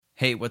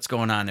Hey, what's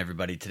going on,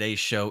 everybody? Today's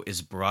show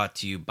is brought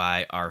to you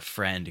by our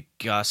friend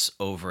Gus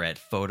over at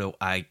Photo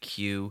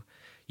IQ.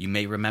 You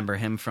may remember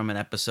him from an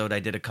episode I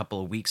did a couple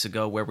of weeks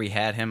ago where we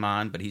had him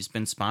on, but he's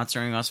been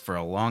sponsoring us for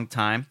a long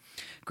time.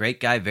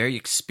 Great guy, very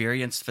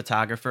experienced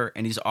photographer,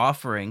 and he's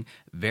offering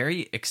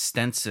very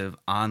extensive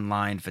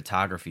online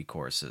photography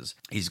courses.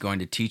 He's going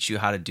to teach you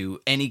how to do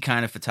any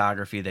kind of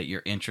photography that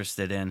you're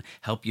interested in,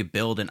 help you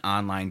build an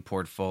online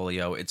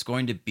portfolio. It's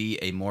going to be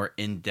a more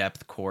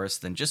in-depth course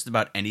than just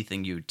about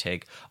anything you would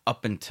take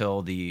up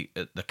until the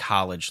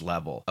college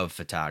level of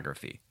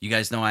photography. You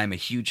guys know I'm a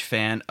huge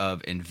fan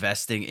of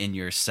investing in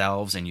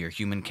yourselves and your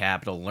human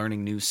capital,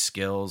 learning new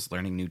skills,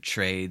 learning new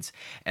trades,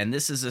 and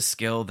this is a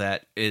skill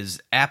that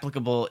is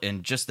applicable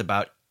in just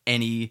about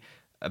any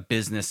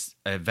business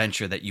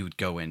venture that you would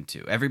go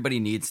into. Everybody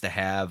needs to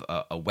have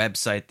a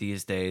website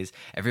these days.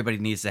 Everybody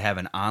needs to have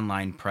an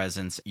online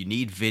presence. You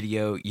need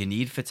video, you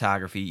need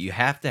photography. You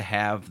have to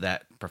have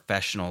that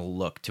professional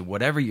look to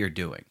whatever you're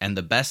doing. And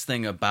the best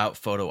thing about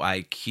Photo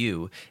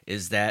IQ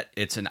is that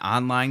it's an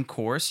online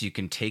course. You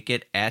can take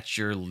it at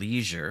your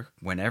leisure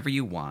whenever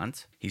you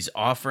want. He's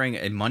offering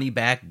a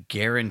money-back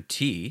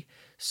guarantee,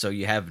 so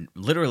you have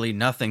literally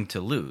nothing to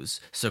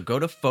lose. So go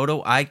to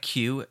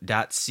photoiq.co,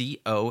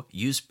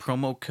 use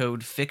promo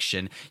code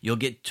FICTION. You'll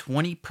get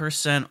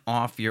 20%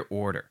 off your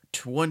order.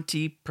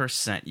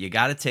 20%. You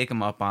got to take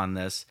them up on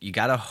this. You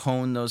got to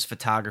hone those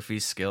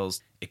photography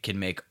skills. It can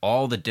make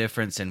all the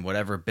difference in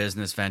whatever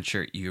business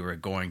venture you are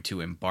going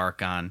to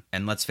embark on.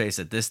 And let's face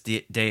it, this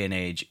day and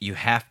age, you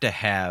have to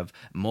have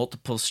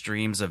multiple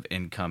streams of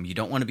income. You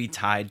don't want to be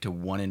tied to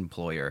one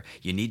employer.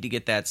 You need to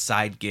get that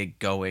side gig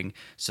going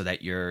so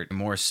that you're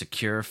more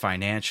secure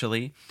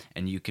financially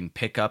and you can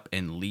pick up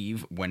and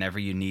leave whenever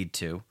you need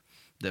to.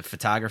 The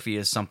photography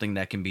is something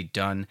that can be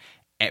done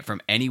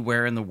from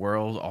anywhere in the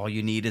world. All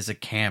you need is a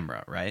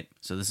camera, right?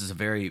 So this is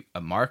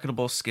a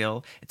marketable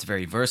skill. It's a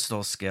very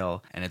versatile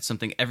skill, and it's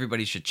something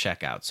everybody should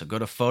check out. So go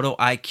to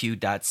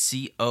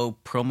photoiq.co,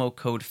 promo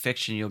code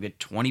FICTION. You'll get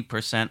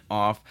 20%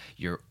 off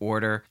your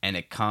order, and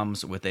it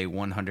comes with a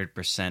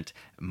 100%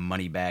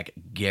 money-back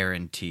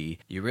guarantee.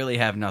 You really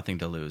have nothing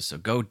to lose, so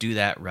go do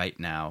that right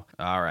now.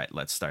 All right,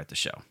 let's start the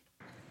show.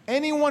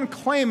 Anyone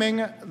claiming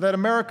that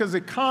America's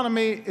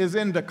economy is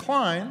in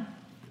decline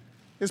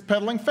is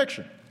peddling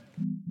fiction.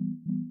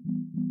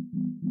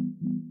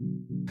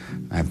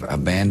 I've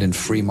abandoned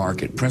free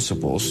market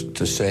principles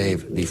to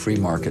save the free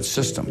market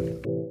system.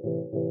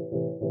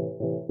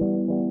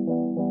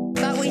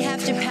 But we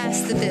have to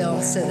pass the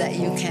bill so that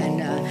you can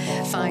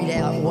find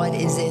out what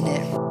is in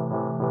it.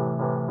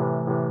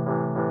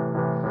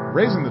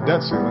 Raising the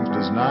debt ceilings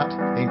does not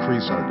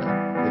increase our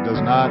debt. It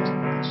does not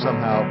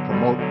somehow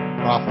promote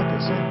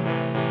profligacy.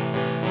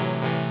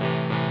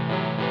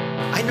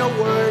 I know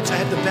words. I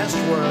have the best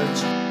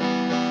words.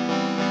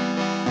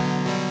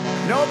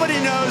 Nobody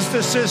knows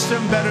the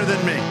system better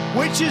than me,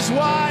 which is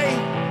why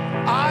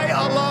I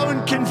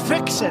alone can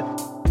fix it.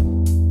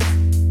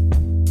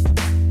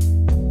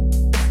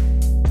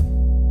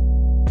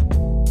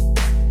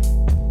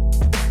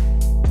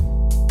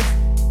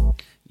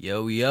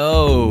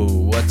 Yo,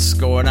 what's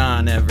going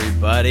on,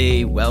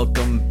 everybody?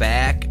 Welcome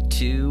back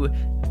to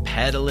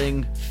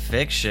Peddling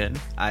Fiction.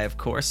 I, of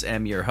course,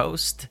 am your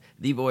host,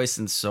 the voice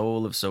and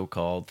soul of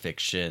so-called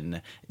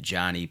fiction,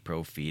 Johnny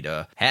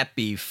Profita.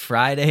 Happy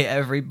Friday,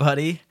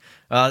 everybody.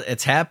 Well,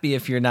 it's happy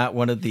if you're not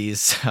one of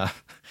these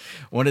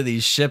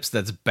ships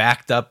that's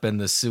backed up in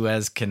the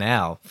Suez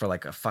Canal for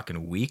like a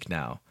fucking week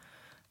now.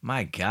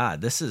 My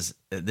God, this is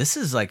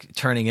like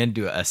turning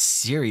into a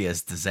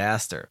serious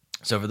disaster.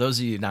 So for those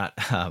of you not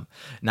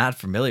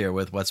familiar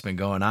with what's been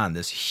going on,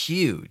 this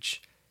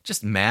huge,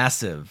 just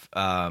massive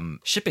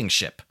shipping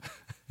ship.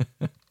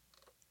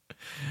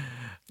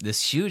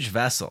 This huge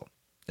vessel,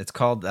 it's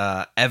called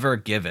Ever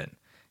Given,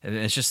 and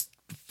it's just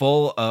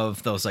full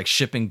of those like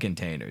shipping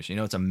containers. You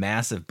know, it's a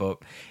massive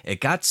boat. It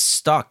got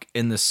stuck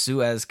in the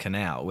Suez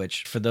Canal,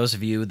 which for those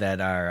of you that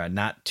are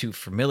not too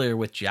familiar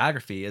with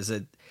geography, it's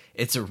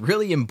a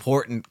really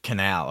important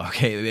canal.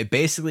 Okay, it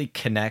basically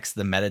connects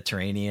the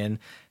Mediterranean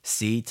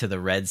Sea to the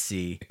Red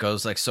Sea. It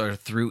goes like sort of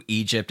through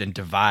Egypt and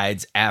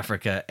divides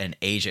Africa and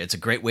Asia. It's a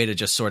great way to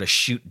just sort of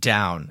shoot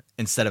down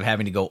instead of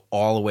having to go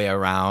all the way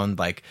around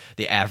like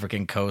the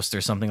African coast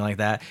or something like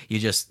that. You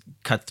just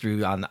cut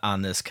through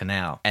on this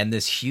canal, and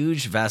this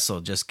huge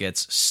vessel just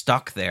gets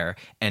stuck there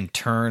and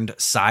turned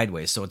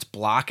sideways, so it's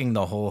blocking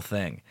the whole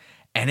thing.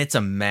 And it's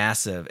a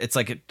massive, it's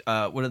like,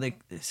 what do they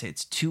say?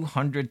 It's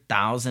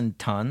 200,000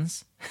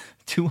 tons.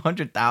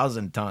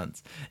 200,000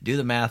 tons. Do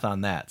the math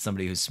on that.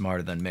 Somebody who's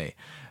smarter than me.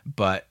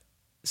 But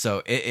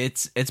so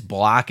it's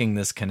blocking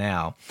this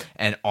canal,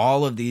 and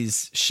all of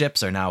these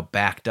ships are now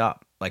backed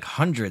up, like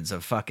hundreds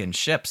of fucking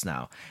ships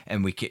now.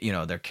 And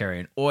they're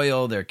carrying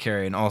oil, they're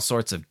carrying all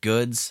sorts of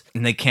goods,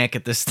 and they can't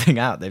get this thing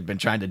out. They've been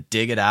trying to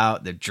dig it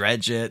out, they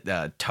dredge it,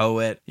 tow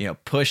it,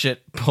 push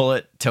it, pull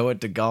it, tow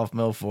it to Gulf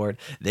Milford.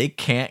 They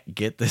can't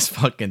get this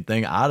fucking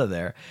thing out of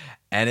there.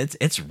 And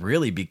it's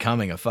really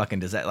becoming a fucking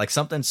disaster. Like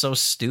something so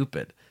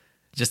stupid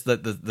Just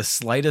the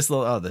slightest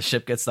little, the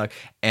ship gets stuck,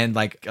 and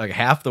like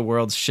half the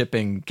world's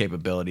shipping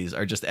capabilities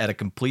are just at a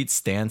complete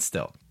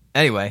standstill.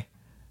 Anyway,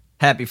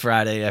 happy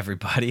Friday,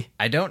 everybody.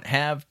 I don't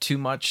have too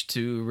much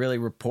to really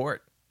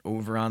report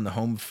over on the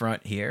home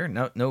front here.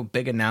 No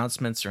big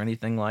announcements or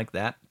anything like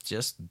that.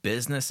 Just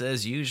business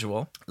as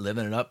usual.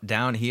 Living it up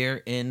down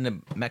here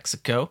in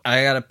Mexico.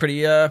 I got a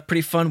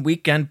pretty fun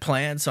weekend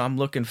planned, so I'm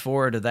looking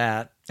forward to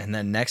that. And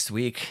then next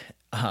week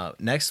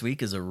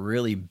is a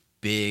really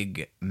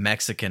big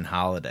Mexican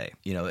holiday.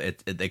 You know,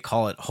 they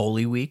call it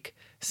Holy Week,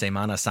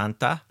 Semana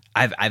Santa.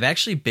 I've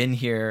actually been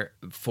here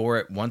for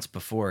it once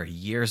before,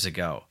 years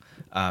ago,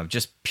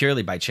 just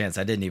purely by chance.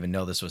 I didn't even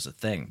know this was a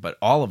thing, but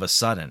all of a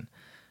sudden,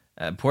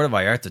 Puerto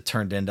Vallarta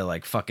turned into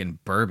like fucking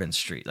Bourbon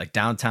Street, like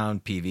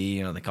downtown PV.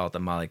 You know, they call it the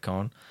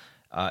Malecon.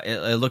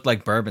 It looked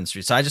like Bourbon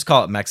Street, so I just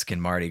call it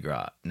Mexican Mardi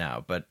Gras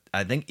now. But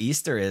I think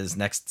Easter is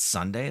next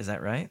Sunday. Is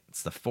that right?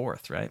 It's the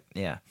 4th, right?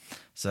 Yeah.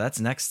 So that's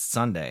next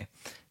Sunday.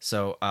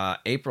 So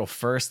April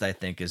 1st, I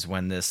think, is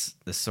when this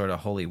sort of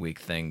Holy Week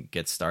thing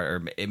gets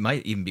started. Or it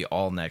might even be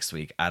all next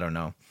week. I don't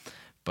know.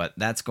 But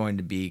that's going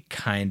to be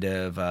kind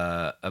of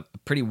a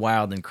pretty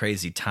wild and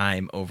crazy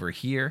time over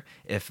here.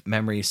 If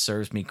memory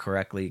serves me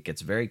correctly, it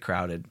gets very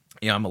crowded.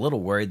 You know, I'm a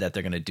little worried that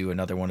they're going to do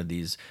another one of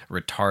these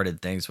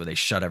retarded things where they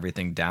shut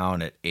everything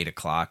down at 8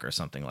 o'clock or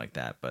something like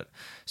that. But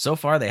so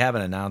far, they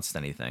haven't announced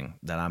anything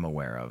that I'm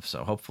aware of.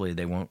 So hopefully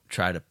they won't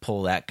try to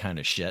pull that kind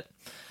of shit.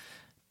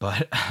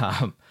 But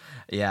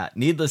yeah,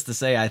 needless to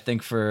say, I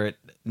think for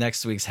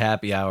next week's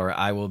happy hour,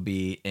 I will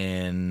be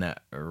in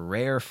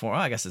rare form.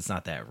 Well, I guess it's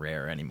not that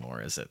rare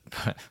anymore, is it?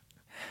 But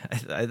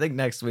I think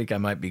next week I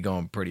might be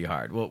going pretty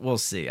hard. We'll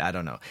see. I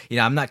don't know. You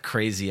know, I'm not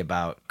crazy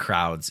about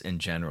crowds in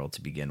general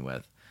to begin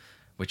with,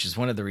 which is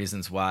one of the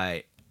reasons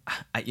why,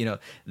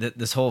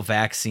 this whole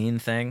vaccine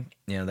thing,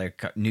 you know,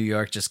 New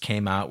York just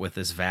came out with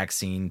this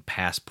vaccine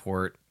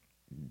passport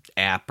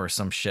app or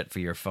some shit for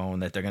your phone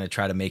that they're going to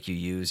try to make you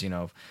use, you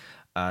know,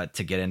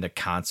 to get into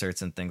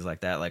concerts and things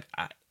like that. Like,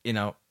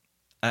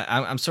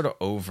 I'm sort of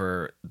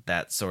over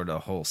that sort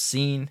of whole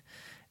scene,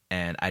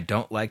 and I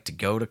don't like to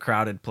go to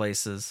crowded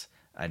places.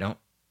 I don't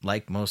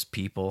like most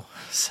people,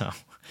 so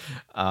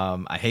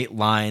I hate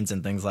lines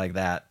and things like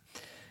that.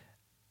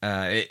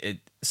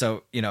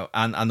 So, you know,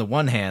 on the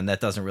one hand, that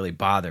doesn't really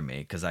bother me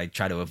because I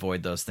try to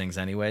avoid those things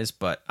anyways.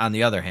 But on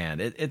the other hand,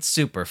 it's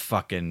super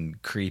fucking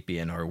creepy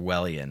and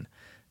Orwellian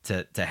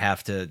to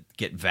have to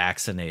get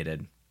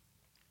vaccinated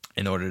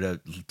in order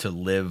to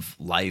live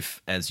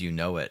life as you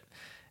know it.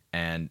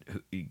 And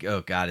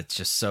oh god, it's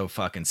just so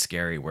fucking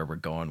scary where we're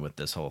going with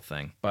this whole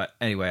thing. But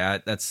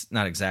anyway, that's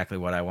not exactly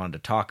what I wanted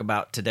to talk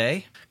about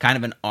today. Kind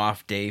of an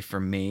off day for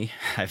me.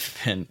 I've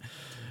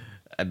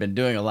been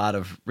doing a lot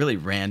of really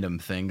random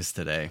things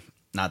today,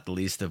 not the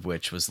least of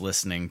which was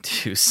listening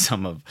to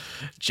some of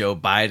Joe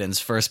Biden's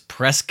first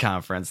press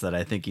conference that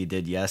I think he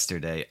did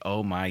yesterday.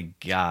 Oh my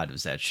god,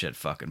 was that shit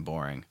fucking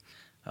boring.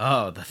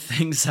 Oh, the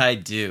things I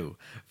do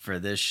for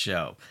this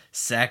show.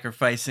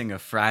 Sacrificing a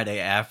Friday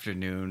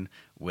afternoon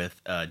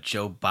with a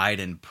Joe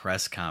Biden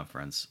press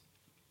conference.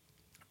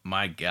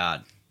 My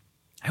God.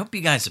 I hope you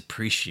guys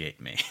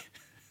appreciate me.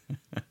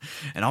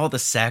 And all the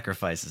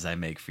sacrifices I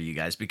make for you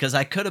guys. Because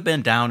I could have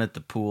been down at the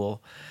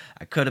pool.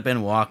 I could have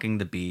been walking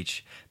the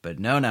beach. But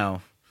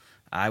no.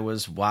 I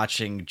was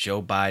watching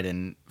Joe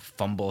Biden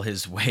fumble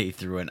his way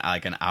through an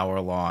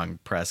hour-long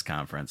press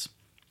conference.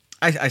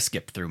 I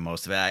skipped through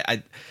most of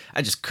it.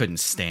 I just couldn't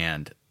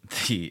stand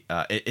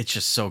it's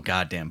just so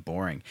goddamn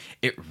boring.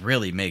 It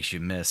really makes you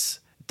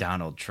miss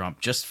Donald Trump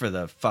just for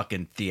the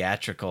fucking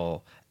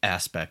theatrical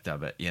aspect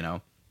of it, you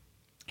know?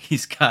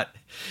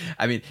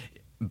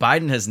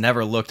 Biden has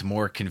never looked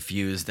more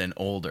confused and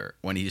older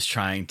when he's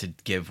trying to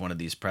give one of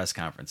these press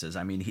conferences.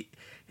 I mean,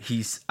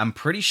 I'm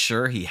pretty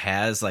sure he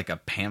has like a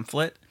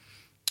pamphlet.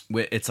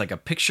 It's like a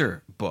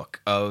picture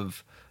book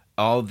of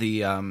all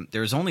the,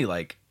 there's only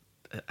like,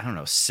 I don't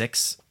know,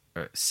 six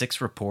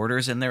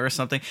reporters in there or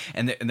something,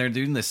 and they're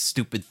doing this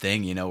stupid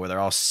thing, you know, where they're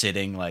all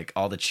sitting, like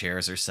all the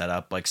chairs are set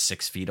up like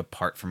 6 feet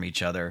apart from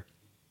each other.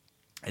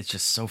 It's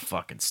just so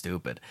fucking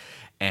stupid,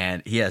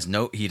 and he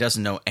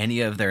doesn't know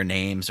any of their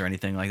names or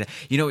anything like that.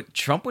 You know,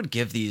 Trump would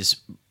give these,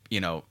 you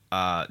know,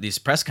 these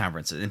press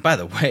conferences, and by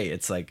the way,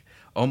 it's like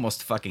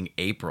almost fucking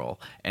April,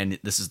 and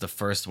this is the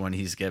first one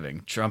he's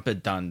giving. Trump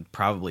had done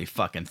probably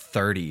fucking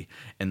 30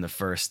 in the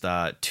first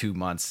 2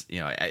 months.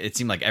 You know, it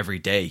seemed like every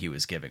day he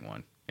was giving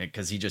one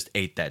because he just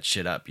ate that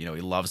shit up. You know,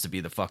 he loves to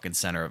be the fucking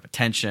center of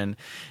attention,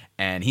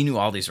 and he knew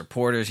all these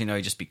reporters. You know,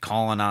 he'd just be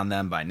calling on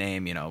them by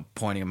name, you know,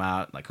 pointing them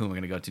out, like, who am I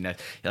going to go to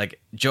next?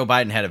 Like, Joe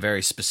Biden had a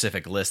very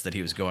specific list that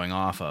he was going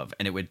off of,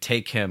 and it would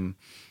take him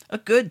a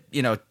good,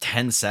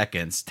 10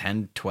 seconds,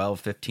 10, 12,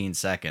 15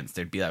 seconds.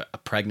 There'd be a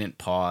pregnant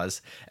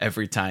pause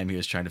every time he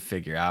was trying to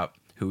figure out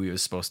who he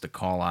was supposed to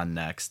call on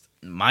next.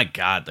 My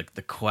God, like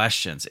the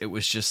questions, it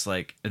was just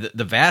like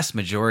the vast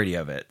majority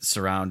of it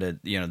surrounded,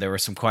 there were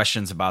some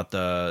questions about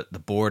the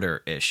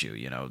border issue,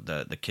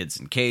 the kids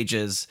in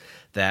cages.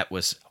 That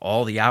was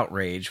all the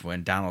outrage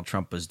when Donald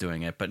Trump was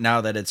doing it. But now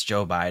that it's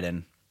Joe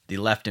Biden, the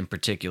left in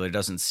particular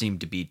doesn't seem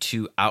to be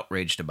too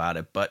outraged about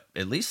it, but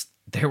at least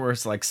there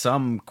was like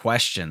some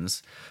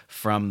questions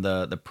from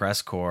the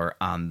press corps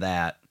on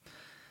that.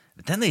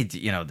 But then they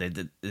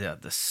did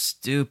the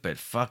stupid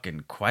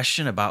fucking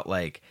question about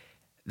like,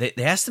 they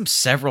asked him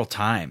several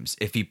times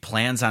if he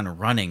plans on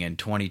running in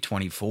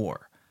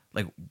 2024.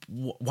 Like,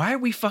 why are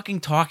we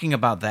fucking talking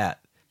about that?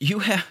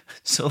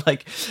 So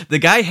like, the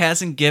guy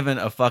hasn't given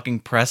a fucking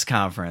press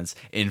conference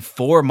in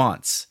 4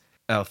 months.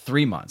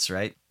 3 months,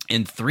 right?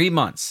 In 3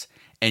 months.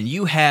 And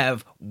you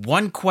have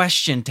one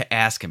question to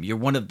ask him. You're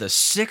one of the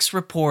 6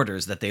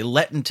 reporters that they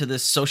let into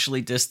this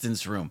socially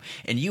distanced room.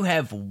 And you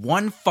have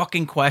one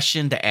fucking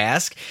question to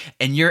ask.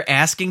 And you're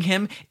asking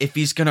him if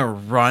he's going to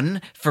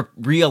run for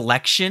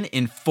re-election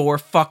in 4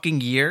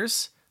 fucking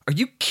years? Are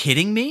you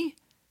kidding me?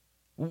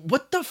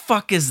 What the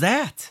fuck is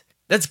that?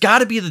 That's got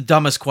to be the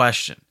dumbest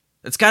question.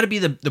 That's got to be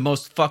the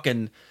most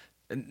fucking...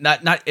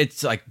 Not.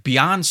 It's like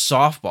beyond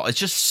softball. It's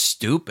just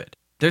stupid.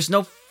 There's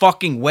no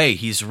fucking way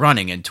he's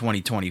running in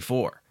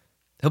 2024.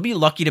 He'll be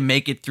lucky to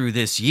make it through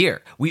this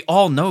year. We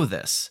all know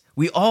this.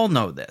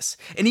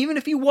 And even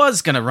if he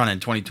was going to run in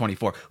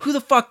 2024, who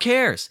the fuck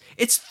cares?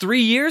 It's 3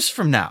 years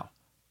from now.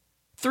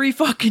 3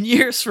 fucking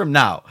years from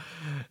now.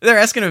 They're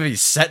asking if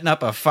he's setting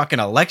up a fucking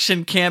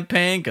election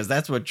campaign because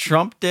that's what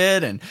Trump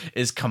did. And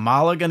is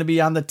Kamala going to be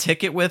on the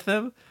ticket with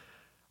him?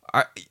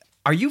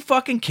 Are you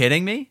fucking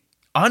kidding me?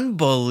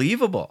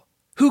 Unbelievable.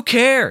 Who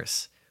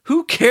cares?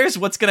 Who cares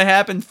what's going to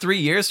happen 3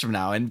 years from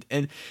now? And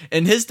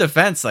in his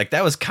defense, like,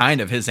 that was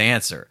kind of his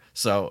answer.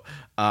 So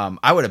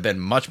I would have been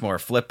much more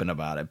flippant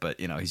about it, but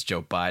he's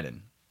Joe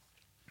Biden.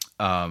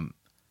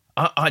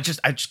 I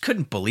just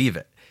couldn't believe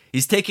it.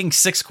 He's taking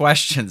 6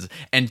 questions,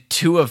 and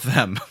 2 of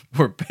them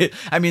were,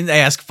 I mean, they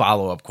ask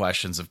follow-up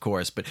questions, of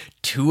course, but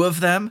 2 of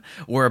them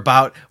were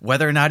about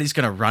whether or not he's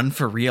going to run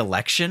for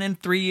re-election in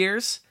 3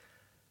 years.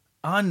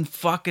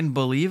 Unfucking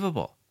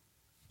believable.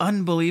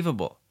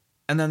 Unbelievable.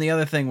 And then the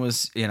other thing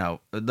was,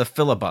 the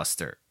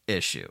filibuster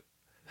issue,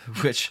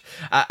 which,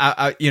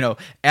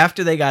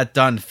 after they got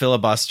done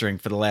filibustering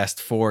for the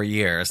last 4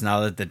 years, now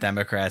that the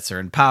Democrats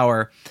are in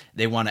power,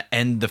 they want to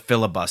end the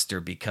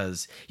filibuster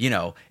because,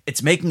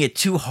 it's making it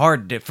too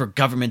hard for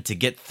government to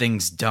get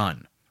things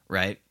done,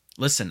 right?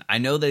 Listen, I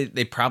know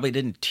they probably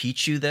didn't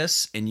teach you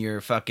this in your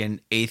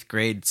fucking 8th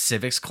grade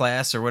civics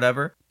class or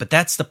whatever, but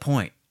that's the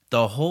point.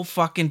 The whole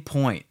fucking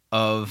point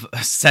of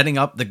setting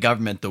up the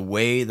government the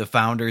way the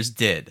founders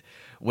did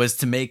was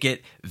to make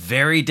it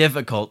very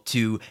difficult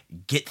to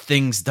get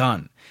things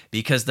done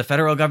because the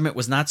federal government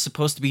was not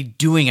supposed to be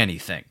doing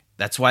anything.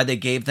 That's why they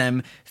gave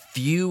them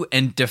few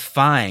and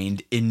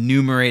defined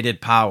enumerated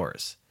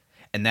powers.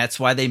 And that's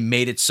why they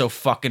made it so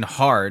fucking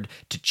hard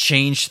to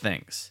change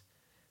things.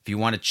 If you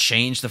want to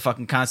change the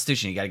fucking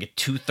Constitution, you got to get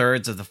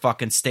 2/3 of the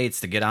fucking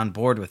states to get on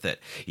board with it.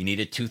 You need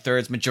a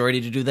 2/3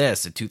 majority to do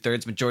this, a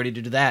 2/3 majority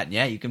to do that. And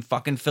yeah, you can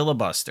fucking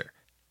filibuster.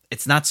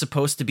 It's not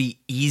supposed to be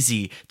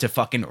easy to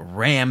fucking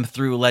ram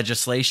through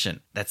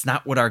legislation. That's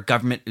not what our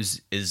government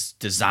is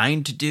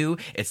designed to do.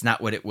 It's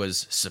not what it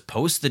was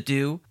supposed to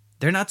do.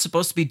 They're not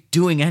supposed to be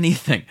doing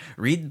anything.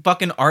 Read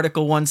fucking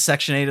Article 1,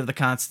 Section 8 of the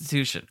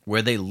Constitution,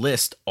 where they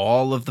list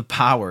all of the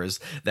powers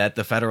that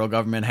the federal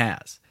government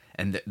has.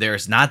 And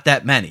there's not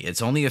that many.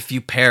 It's only a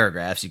few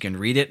paragraphs. You can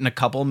read it in a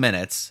couple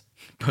minutes.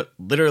 But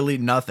literally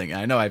nothing.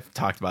 I know I've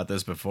talked about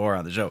this before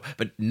on the show,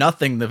 but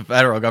nothing the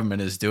federal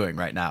government is doing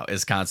right now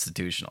is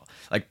constitutional.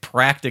 Like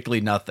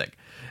practically nothing.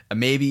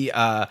 Maybe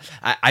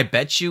I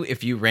bet you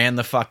if you ran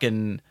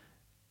the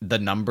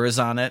numbers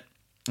on it.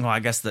 Well,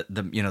 I guess the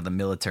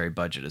military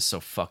budget is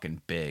so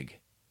fucking big,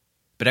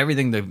 but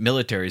everything the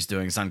military is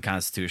doing is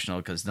unconstitutional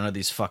because none of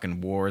these fucking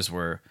wars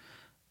were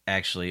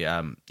actually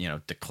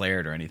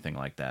declared or anything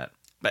like that.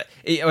 But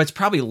it's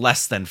probably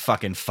less than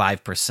fucking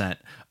 5%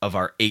 of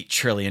our $8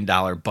 trillion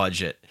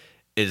budget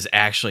is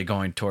actually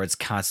going towards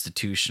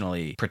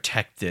constitutionally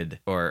protected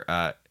or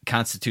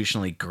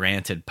constitutionally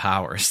granted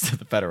powers to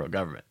the federal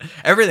government.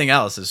 Everything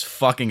else is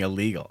fucking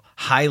illegal,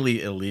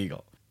 highly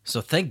illegal.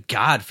 So thank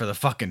God for the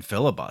fucking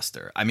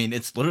filibuster. I mean,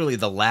 it's literally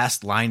the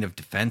last line of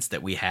defense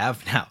that we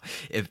have now.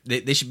 If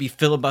they should be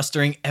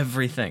filibustering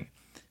everything.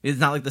 It's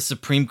not like the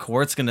Supreme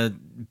Court's going to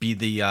be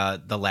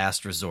the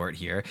last resort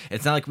here.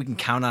 It's not like we can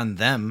count on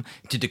them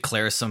to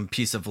declare some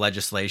piece of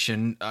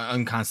legislation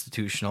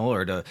unconstitutional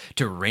or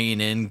to rein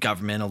in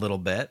government a little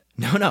bit.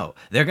 No.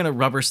 They're going to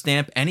rubber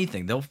stamp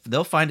anything.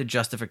 They'll find a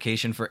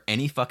justification for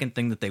any fucking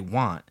thing that they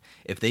want.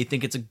 If they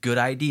think it's a good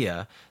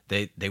idea,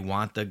 they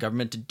want the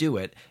government to do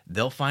it,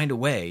 they'll find a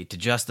way to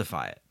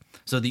justify it.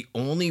 So the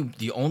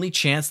only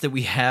chance that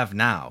we have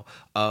now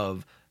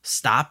of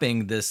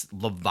stopping this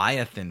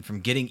Leviathan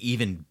from getting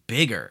even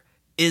bigger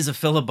is a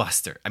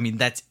filibuster. I mean,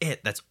 that's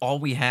it. That's all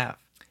we have.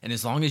 And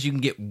as long as you can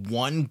get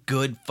one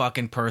good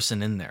fucking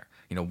person in there,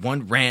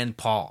 one Rand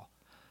Paul,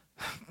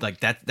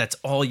 like that's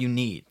all you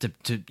need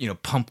to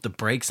pump the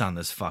brakes on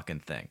this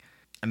fucking thing.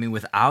 I mean,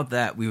 without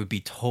that, we would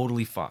be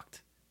totally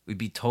fucked. We'd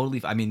be totally.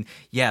 I mean,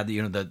 yeah, the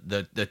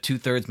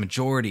 2/3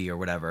 majority or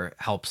whatever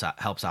helps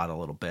out a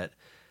little bit.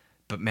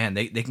 But man,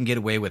 they can get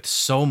away with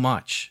so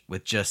much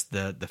with just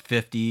the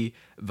 50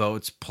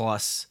 votes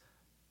plus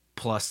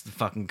the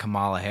fucking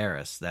Kamala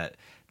Harris, that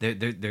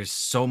there's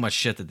so much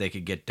shit that they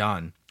could get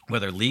done,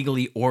 whether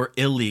legally or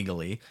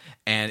illegally,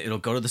 and it'll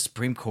go to the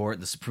Supreme Court.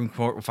 The Supreme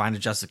Court will find a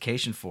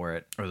justification for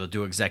it, or they'll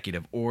do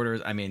executive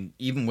orders. I mean,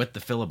 even with the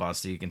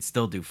filibuster, you can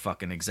still do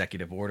fucking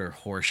executive order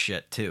horse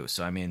shit too.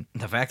 So, I mean,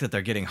 the fact that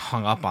they're getting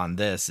hung up on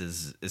this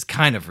is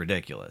kind of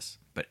ridiculous.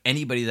 But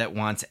anybody that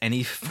wants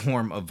any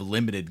form of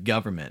limited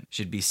government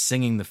should be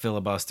singing the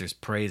filibuster's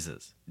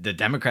praises. The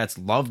Democrats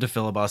loved to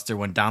filibuster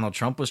when Donald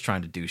Trump was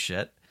trying to do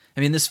shit.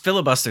 I mean, this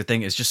filibuster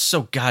thing is just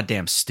so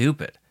goddamn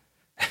stupid.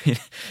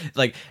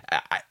 Like,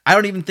 I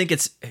don't even think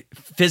it's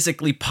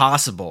physically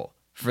possible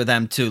for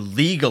them to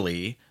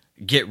legally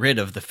get rid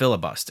of the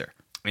filibuster.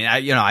 I mean,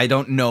 I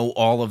don't know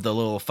all of the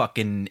little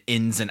fucking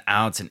ins and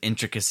outs and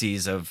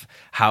intricacies of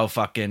how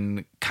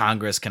fucking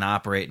Congress can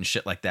operate and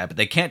shit like that, but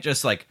they can't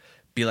just like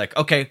be like,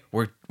 okay,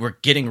 we're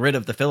getting rid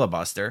of the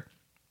filibuster.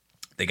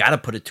 They got to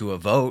put it to a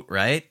vote,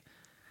 right?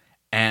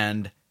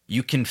 And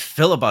you can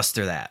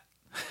filibuster that.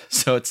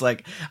 So it's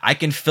like, I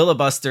can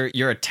filibuster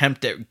your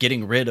attempt at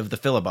getting rid of the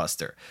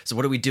filibuster. So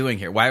what are we doing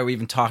here? Why are we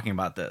even talking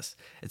about this?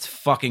 It's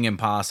fucking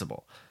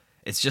impossible.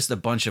 It's just a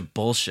bunch of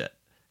bullshit.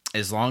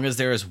 As long as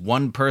there is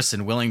one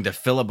person willing to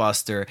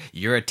filibuster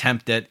your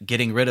attempt at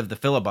getting rid of the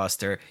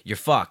filibuster, you're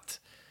fucked.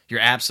 You're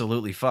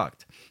absolutely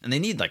fucked. And they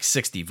need like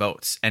 60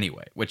 votes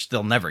anyway, which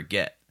they'll never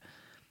get.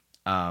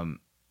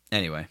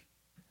 Anyway,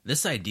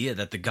 this idea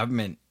that the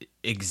government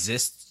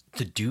exists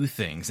to do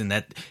things and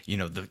that, you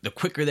know, the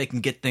quicker they can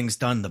get things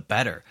done, the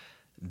better.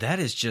 That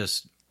is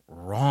just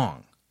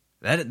wrong.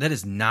 That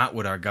is not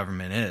what our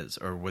government is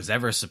or was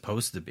ever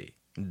supposed to be.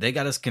 They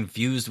got us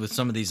confused with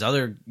some of these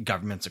other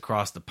governments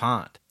across the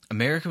pond.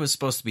 America was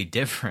supposed to be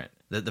different.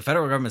 The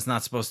federal government's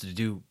not supposed to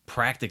do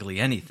practically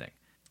anything.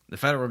 The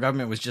federal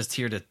government was just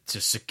here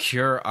to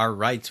secure our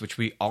rights, which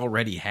we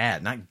already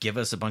had, not give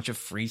us a bunch of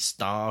free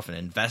stuff and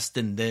invest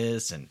in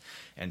this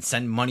and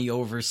send money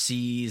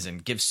overseas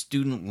and give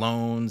student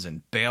loans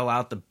and bail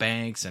out the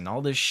banks and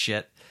all this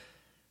shit.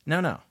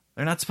 No,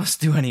 they're not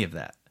supposed to do any of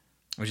that,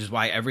 which is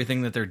why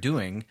everything that they're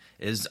doing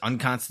is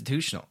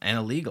unconstitutional and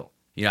illegal.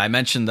 You know, I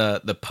mentioned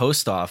the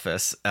post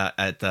office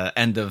at the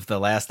end of the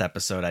last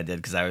episode I did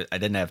because I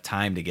didn't have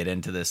time to get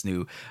into this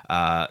new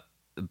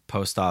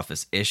post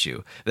office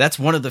issue. That's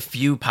one of the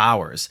few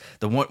powers,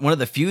 one of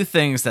the few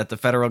things that the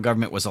federal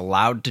government was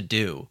allowed to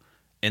do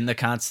in the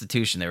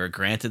Constitution. They were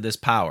granted this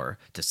power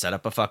to set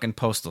up a fucking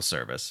postal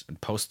service and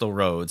postal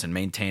roads and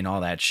maintain all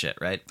that shit,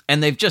 right?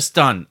 And they've just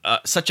done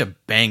such a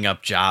bang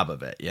up job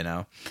of it, you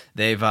know.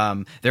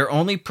 They're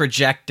only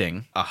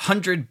projecting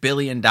 $100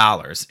 billion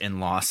in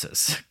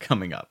losses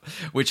coming up,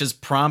 which has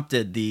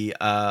prompted the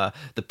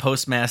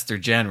Postmaster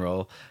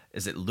General,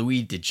 is it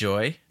Louis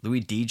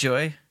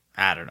DeJoy?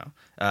 I don't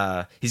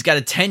know. He's got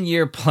a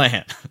 10-year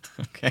plan.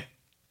 Okay.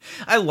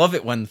 I love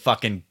it when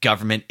fucking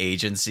government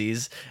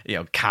agencies, you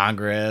know,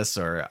 Congress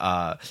or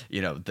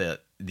you know,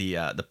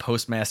 the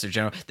Postmaster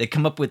General, they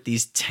come up with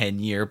these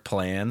 10-year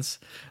plans.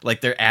 Like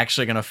they're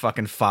actually going to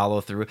fucking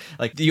follow through.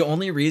 Like the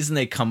only reason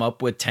they come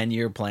up with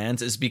 10-year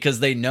plans is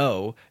because they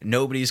know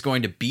nobody's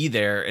going to be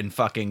there in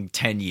fucking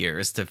 10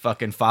 years to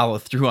fucking follow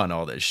through on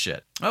all this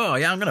shit. Oh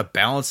yeah, I'm going to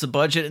balance the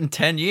budget in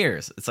 10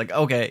 years. It's like,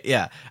 okay,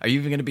 yeah. Are you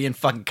even going to be in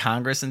fucking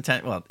Congress in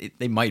 10? Well,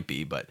 they might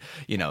be, but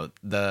you know,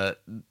 the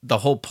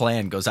whole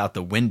plan goes out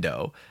the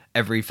window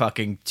every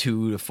fucking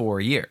 2 to 4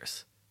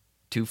 years.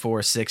 2,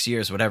 4, 6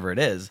 years, whatever it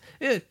is,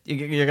 you're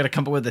going to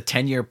come up with a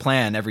 10-year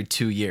plan every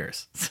 2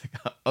 years. It's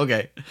like,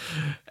 okay.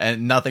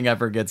 And nothing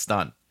ever gets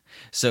done.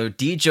 So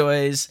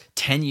DeJoy's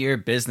 10-year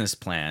business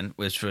plan,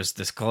 which was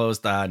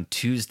disclosed on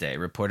Tuesday,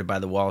 reported by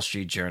the Wall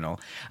Street Journal,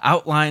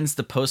 outlines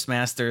the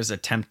postmaster's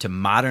attempt to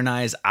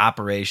modernize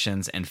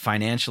operations and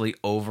financially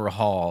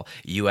overhaul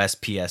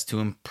USPS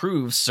to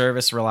improve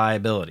service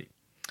reliability.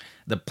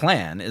 The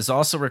plan is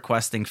also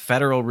requesting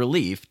federal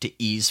relief to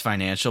ease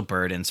financial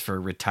burdens for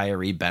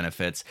retiree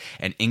benefits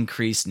and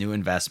increase new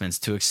investments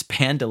to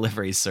expand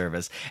delivery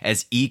service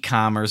as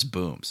e-commerce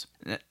booms.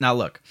 Now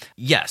look,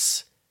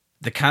 yes,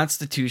 the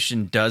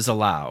Constitution does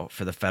allow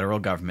for the federal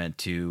government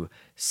to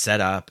set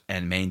up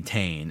and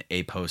maintain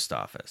a post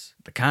office.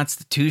 The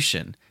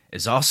Constitution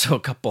is also a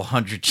couple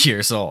hundred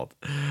years old,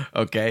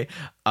 okay?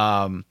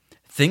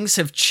 Things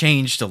have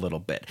changed a little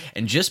bit.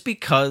 And just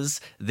because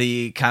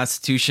the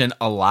Constitution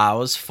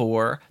allows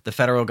for the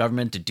federal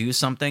government to do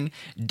something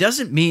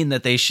doesn't mean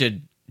that they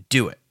should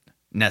do it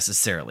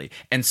necessarily.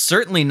 And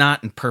certainly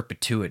not in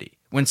perpetuity.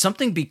 When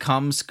something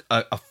becomes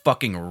a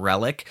fucking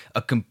relic,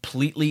 a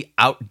completely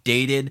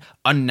outdated,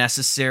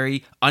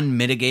 unnecessary,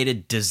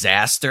 unmitigated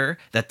disaster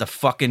that the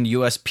fucking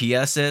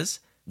USPS is,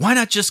 why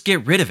not just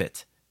get rid of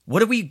it?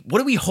 What are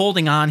we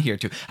holding on here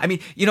to? I mean,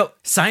 you know,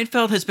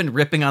 Seinfeld has been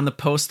ripping on the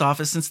post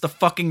office since the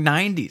fucking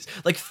 90s.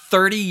 Like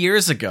 30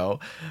 years ago,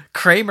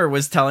 Kramer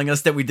was telling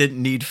us that we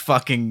didn't need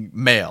fucking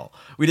mail.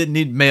 We didn't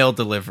need mail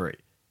delivery.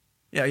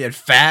 Yeah, you had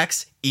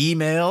fax,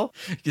 email,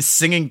 just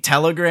singing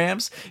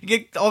telegrams. You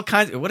get all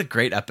kinds. What a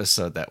great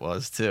episode that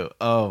was, too.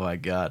 Oh, my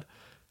God.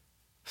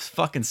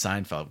 Fucking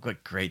Seinfeld. What a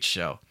great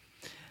show.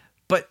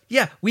 But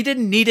yeah, we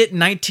didn't need it in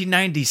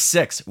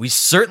 1996. We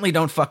certainly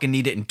don't fucking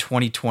need it in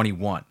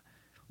 2021.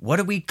 What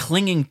are we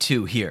clinging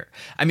to here?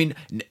 I mean,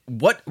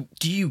 what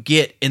do you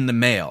get in the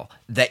mail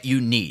that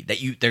you need?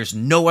 There's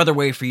no other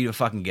way for you to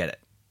fucking get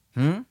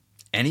it.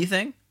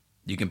 Anything?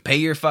 You can pay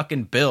your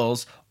fucking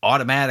bills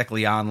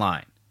automatically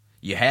online.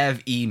 You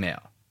have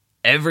email.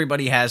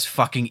 Everybody has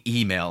fucking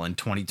email in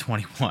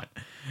 2021.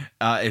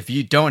 If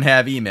you don't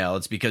have email,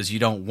 it's because you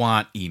don't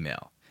want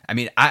email. I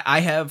mean,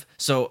 I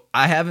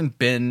haven't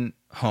been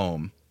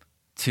home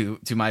to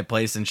my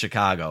place in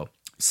Chicago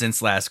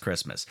since last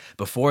Christmas.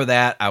 Before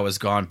that, I was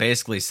gone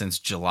basically since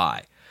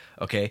July.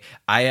 Okay,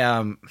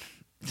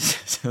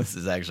 this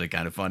is actually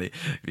kind of funny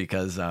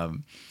because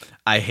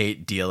I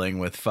hate dealing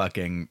with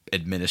fucking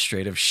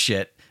administrative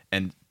shit,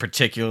 and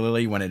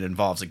particularly when it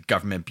involves a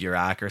government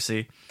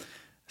bureaucracy.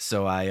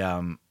 So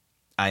I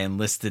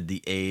enlisted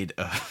the aid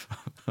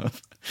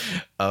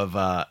of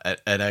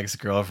an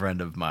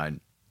ex-girlfriend of mine,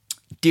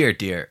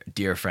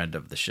 dear friend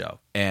of the show,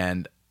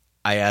 and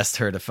I asked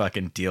her to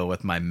fucking deal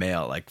with my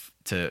mail, like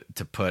to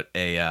put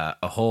a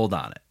hold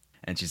on it.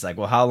 And she's like,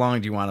 well, how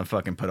long do you want to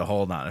fucking put a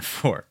hold on it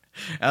for?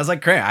 And I was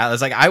like, great.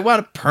 I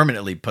want to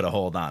permanently put a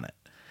hold on it.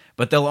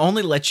 But they'll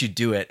only let you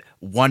do it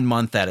 1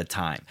 month at a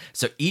time.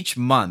 So each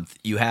month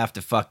you have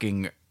to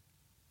fucking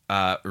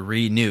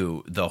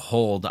renew the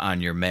hold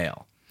on your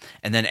mail.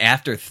 And then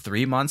after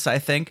 3 months, I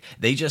think,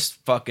 they just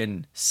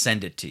fucking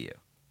send it to you.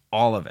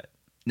 All of it.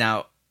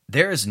 Now,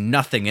 there is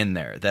nothing in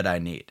there that I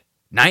need.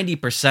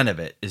 90% of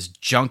it is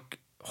junk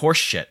horse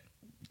shit.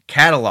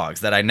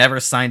 Catalogs that I never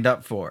signed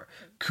up for.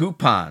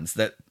 Coupons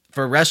that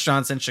for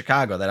restaurants in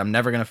Chicago that I'm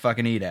never going to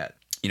fucking eat at.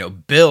 You know,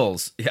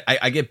 bills.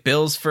 I get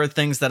bills for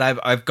things that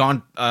I've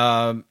gone,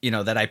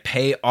 that I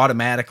pay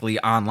automatically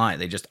online.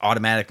 They just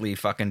automatically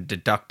fucking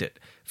deduct it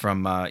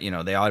from,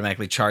 they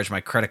automatically charge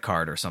my credit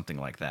card or something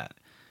like that.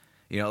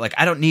 You know, like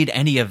I don't need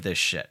any of this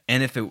shit.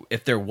 And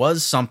if there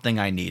was something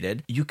I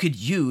needed, you could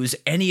use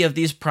any of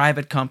these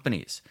private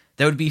companies.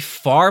 That would be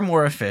far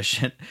more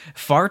efficient,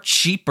 far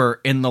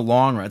cheaper in the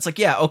long run. It's like,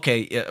 yeah,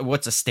 okay,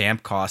 what's a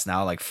stamp cost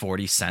now? Like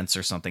 40 cents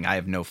or something. I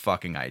have no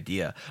fucking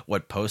idea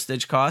what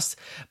postage costs.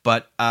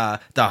 But the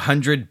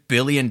 $100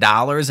 billion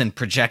in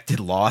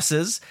projected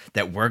losses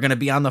that we're going to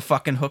be on the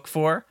fucking hook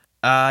for,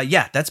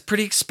 yeah, that's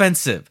pretty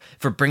expensive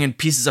for bringing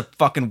pieces of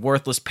fucking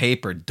worthless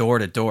paper door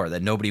to door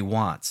that nobody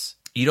wants.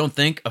 You don't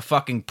think a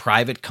fucking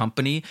private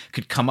company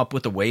could come up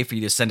with a way for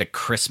you to send a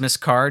Christmas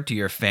card to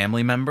your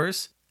family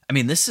members? I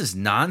mean, this is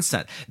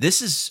nonsense.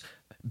 This is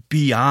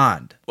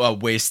beyond a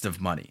waste of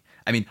money.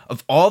 I mean,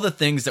 of all the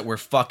things that we're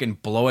fucking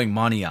blowing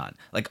money on,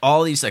 like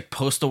all these like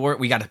postal work,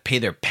 we got to pay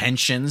their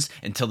pensions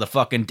until the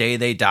fucking day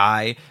they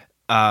die.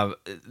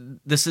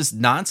 This is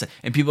nonsense.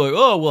 And people are like,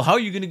 oh, well, how are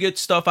you going to get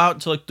stuff out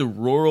into like the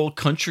rural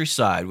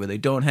countryside where they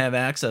don't have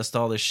access to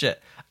all this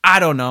shit? I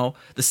don't know.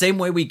 The same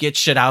way we get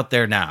shit out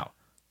there now.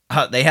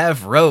 They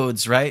have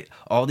roads, right?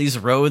 All these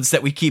roads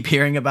that we keep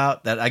hearing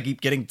about that I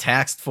keep getting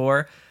taxed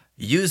for.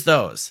 Use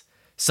those.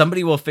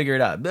 Somebody will figure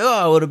it out.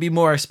 Oh, it'll be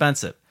more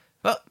expensive.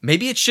 Well,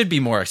 maybe it should be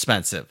more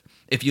expensive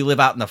if you live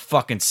out in the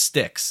fucking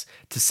sticks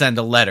to send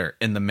a letter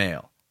in the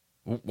mail.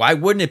 Why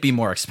wouldn't it be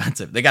more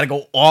expensive? They got to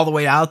go all the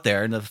way out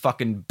there in the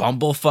fucking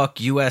bumblefuck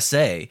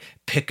USA,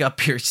 pick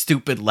up your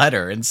stupid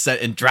letter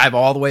and drive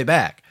all the way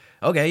back.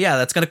 Okay, yeah,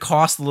 that's going to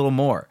cost a little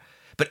more.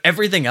 But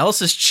everything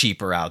else is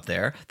cheaper out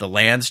there. The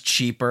land's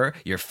cheaper,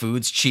 your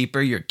food's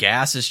cheaper, your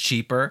gas is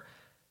cheaper.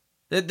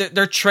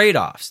 They're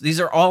trade-offs. These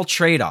are all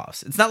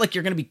trade-offs. It's not like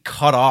you're going to be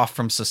cut off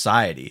from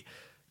society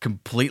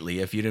completely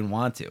if you didn't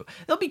want to.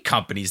 There'll be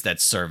companies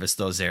that service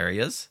those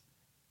areas.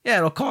 Yeah,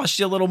 it'll cost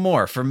you a little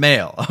more for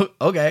mail.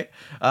 Okay,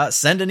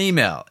 send an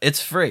email.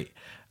 It's free.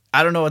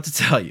 I don't know what to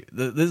tell you.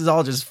 This is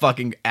all just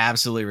fucking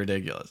absolutely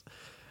ridiculous.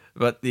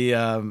 But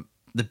the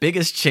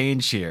biggest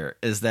change here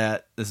is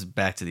that, this is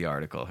back to the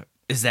article,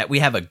 is that we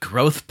have a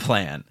growth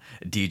plan,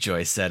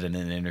 DeJoy said in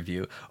an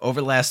interview.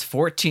 Over the last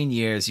 14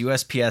 years,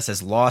 USPS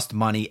has lost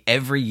money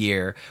every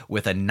year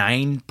with a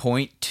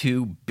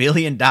 $9.2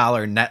 billion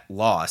net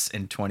loss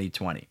in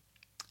 2020.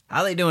 How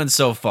are they doing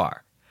so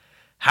far?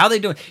 How are they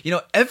doing? You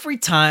know, every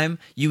time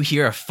you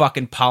hear a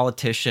fucking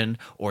politician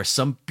or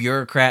some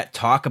bureaucrat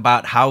talk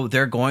about how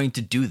they're going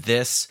to do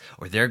this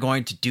or they're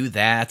going to do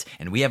that,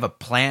 and we have a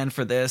plan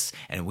for this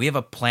and we have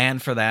a plan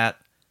for that,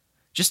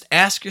 just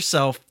ask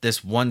yourself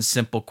this one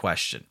simple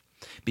question,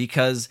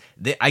 because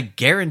I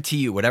guarantee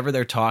you whatever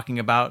they're talking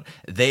about,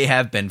 they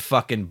have been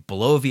fucking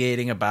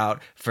bloviating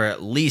about for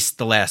at least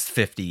the last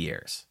 50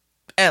 years.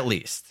 At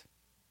least.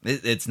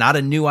 It's not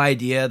a new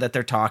idea that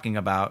they're talking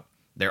about.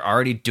 They're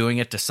already doing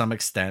it to some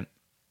extent.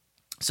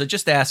 So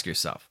just ask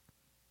yourself,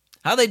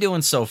 how are they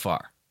doing so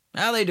far?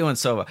 How are they doing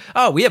so far?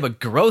 Oh, we have a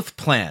growth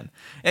plan.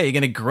 Hey, you're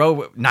going to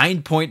grow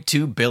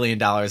 $9.2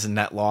 billion in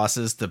net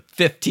losses to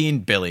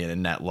 $15 billion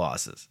in net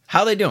losses.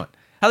 How are they doing?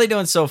 How are they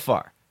doing so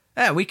far?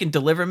 Yeah, we can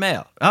deliver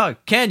mail. Oh,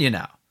 can you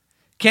now?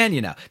 Can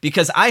you now?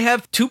 Because I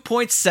have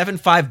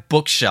 2.75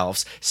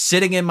 bookshelves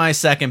sitting in my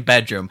second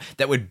bedroom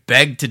that would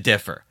beg to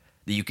differ.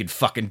 that you could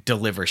fucking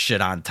deliver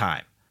shit on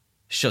time.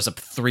 Shows up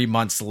 3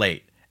 months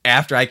late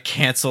after I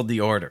canceled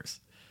the orders.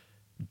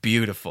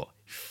 Beautiful.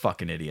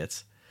 Fucking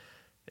idiots.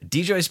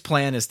 DJ's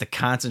plan is to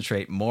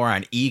concentrate more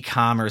on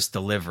e-commerce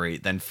delivery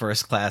than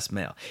first-class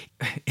mail.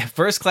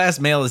 First-class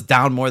mail is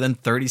down more than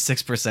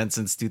 36%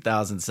 since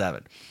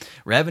 2007.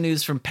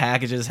 Revenues from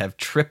packages have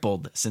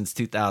tripled since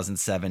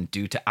 2007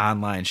 due to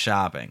online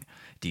shopping,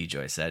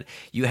 DJ said.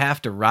 You have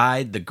to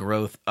ride the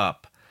growth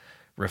up,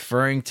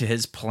 referring to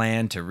his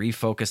plan to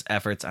refocus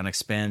efforts on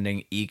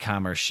expanding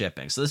e-commerce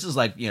shipping. So this is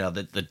like,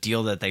 the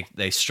deal that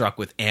they struck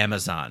with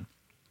Amazon.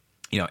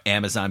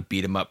 Amazon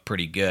beat them up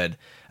pretty good,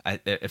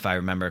 if I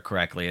remember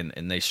correctly,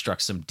 and they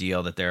struck some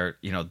deal that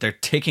they're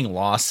taking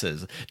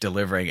losses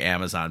delivering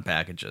Amazon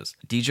packages.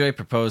 DJ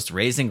proposed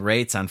raising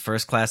rates on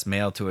first-class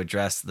mail to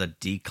address the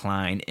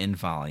decline in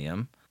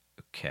volume.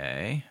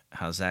 Okay,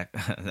 how's that?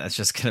 That's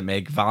just going to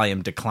make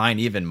volume decline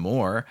even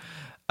more.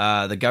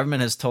 The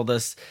government has told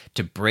us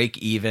to break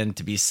even,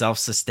 to be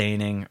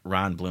self-sustaining,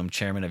 Ron Bloom,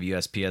 chairman of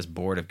USPS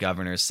Board of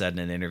Governors, said in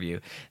an interview.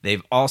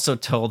 They've also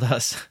told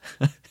us...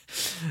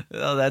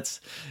 Well,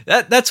 that's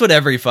what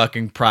every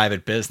fucking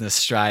private business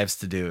strives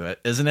to do,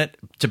 isn't it?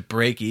 To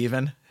break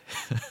even.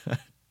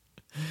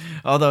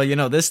 Although,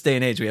 this day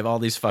and age, we have all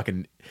these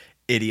fucking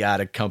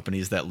idiotic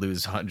companies that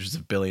lose hundreds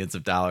of billions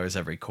of dollars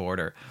every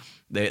quarter.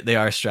 They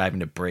are striving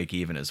to break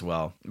even as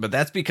well. But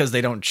that's because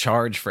they don't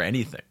charge for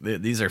anything.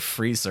 These are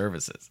free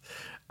services.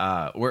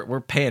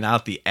 We're paying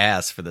out the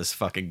ass for this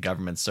fucking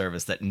government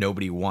service that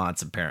nobody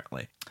wants,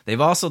 apparently. They've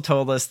also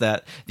told us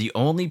that the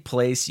only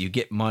place you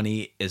get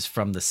money is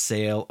from the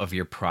sale of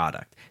your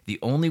product. The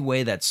only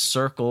way that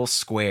circle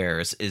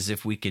squares is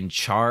if we can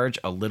charge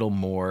a little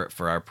more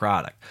for our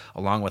product.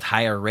 Along with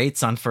higher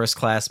rates on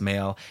first-class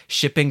mail,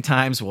 shipping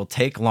times will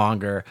take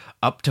longer,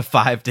 up to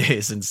 5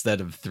 days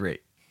instead of 3.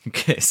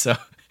 Okay, so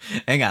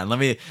hang on, let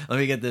me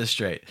get this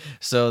straight.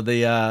 So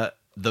the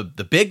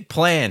big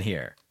plan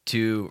here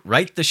to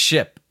right the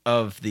ship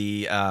of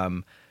the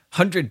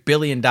 $100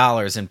 billion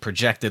in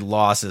projected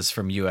losses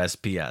from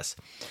USPS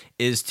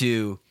is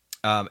to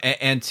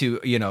and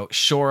to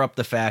shore up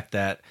the fact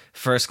that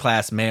first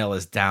class mail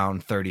is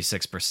down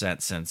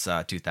 36% since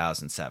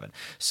 2007.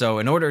 So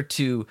in order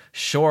to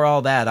shore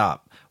all that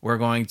up, we're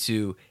going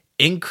to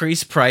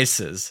increase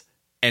prices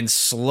and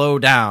slow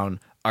down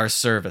our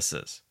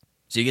services.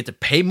 So you get to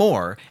pay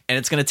more, and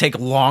it's going to take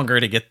longer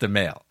to get the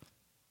mail.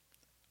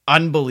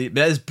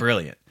 Unbelievable. That is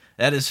brilliant.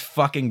 That is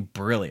fucking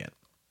brilliant.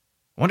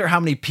 Wonder how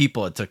many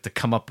people it took to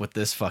come up with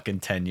this fucking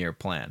 10-year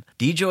plan.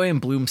 DJoy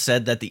and Bloom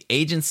said that the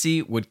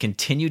agency would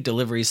continue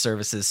delivery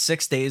services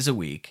 6 days a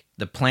week.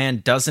 The plan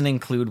doesn't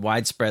include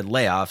widespread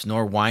layoffs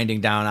nor winding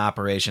down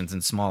operations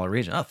in smaller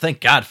regions. Oh, thank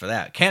God for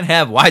that. Can't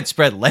have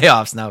widespread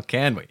layoffs now,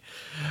 can we?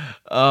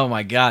 Oh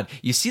my God.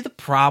 You see the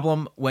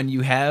problem when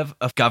you have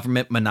a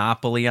government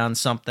monopoly on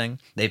something?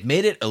 They've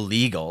made it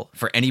illegal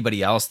for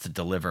anybody else to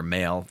deliver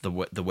mail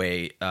the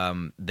way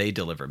they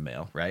deliver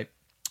mail, right?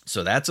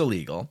 So that's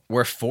illegal.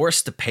 We're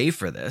forced to pay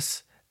for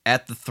this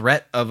at the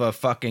threat of a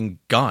fucking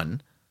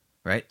gun,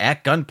 right?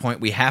 At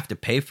gunpoint, we have to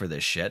pay for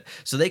this shit.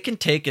 So they can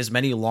take as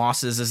many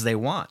losses as they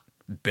want.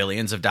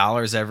 Billions of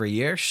dollars every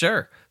year?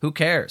 Sure. Who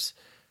cares?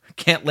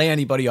 Can't lay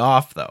anybody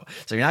off, though.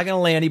 So you're not going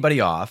to lay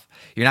anybody off.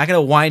 You're not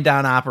going to wind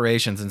down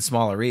operations in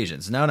smaller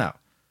regions. No.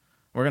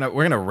 We're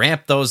gonna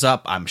ramp those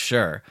up, I'm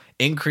sure.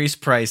 Increase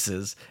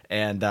prices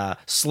and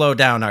slow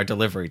down our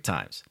delivery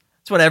times.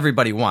 That's what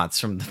everybody wants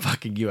from the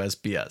fucking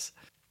USPS.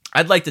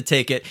 I'd like to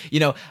take it,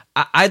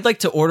 I'd like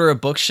to order a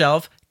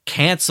bookshelf,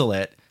 cancel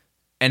it,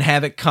 and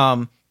have it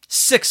come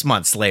 6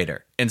 months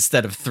later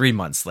instead of 3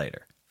 months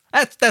later.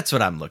 That's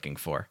what I'm looking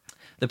for.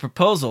 The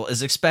proposal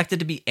is expected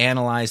to be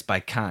analyzed by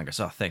Congress.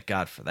 Oh, thank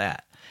God for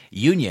that.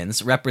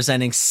 Unions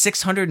representing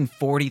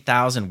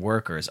 640,000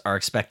 workers are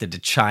expected to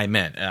chime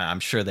in. I'm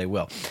sure they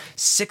will.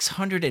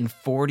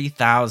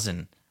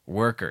 640,000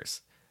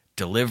 workers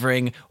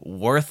delivering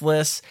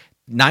worthless,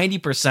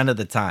 90% of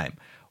the time,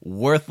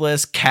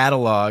 worthless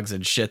catalogs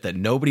and shit that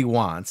nobody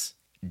wants,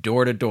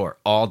 door to door,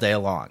 all day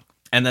long.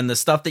 And then the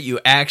stuff that you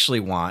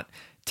actually want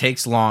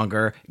takes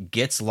longer,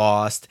 gets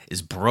lost,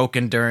 is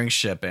broken during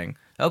shipping.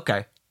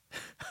 Okay.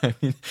 I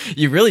mean,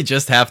 you really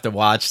just have to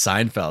watch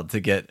Seinfeld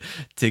to get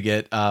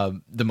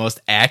the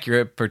most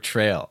accurate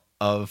portrayal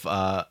of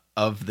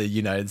the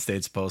United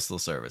States Postal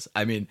Service.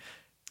 I mean,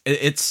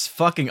 it's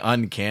fucking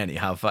uncanny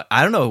how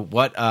I don't know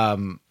what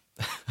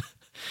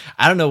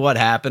I don't know what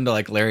happened to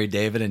like Larry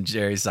David and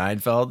Jerry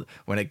Seinfeld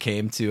when it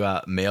came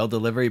to mail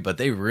delivery, but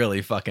they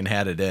really fucking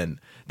had it in.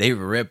 They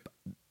rip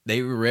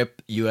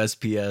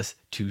USPS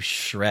to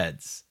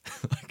shreds.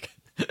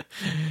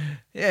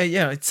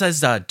 Yeah. It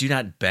says do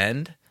not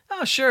bend.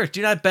 Oh, sure.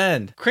 Do not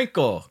bend.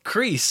 Crinkle,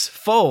 crease,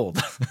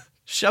 fold.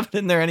 Shove it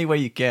in there any way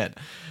you can.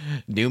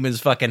 Newman's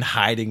fucking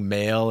hiding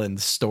mail in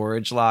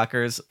storage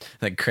lockers.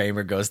 Then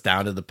Kramer goes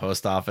down to the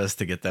post office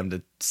to get them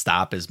to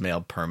stop his mail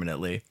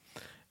permanently.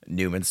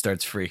 Newman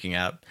starts freaking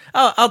out.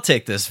 Oh, I'll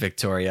take this,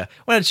 Victoria.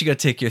 Why don't you go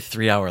take your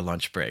 3-hour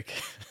lunch break?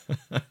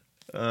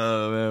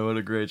 Oh, man, what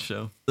a great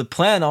show. The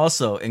plan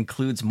also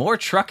includes more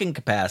trucking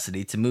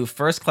capacity to move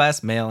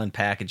first-class mail and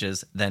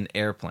packages than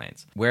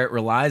airplanes. Where it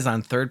relies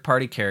on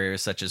third-party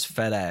carriers such as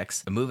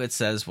FedEx, a move it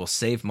says will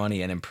save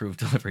money and improve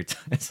delivery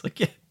times. Like,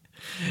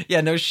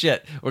 yeah, no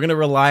shit. We're going to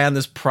rely on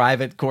this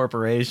private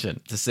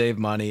corporation to save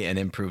money and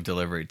improve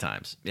delivery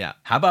times. Yeah.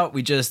 How about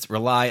we just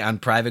rely on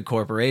private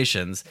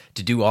corporations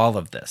to do all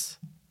of this?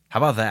 How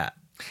about that?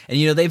 And,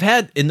 you know, they've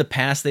had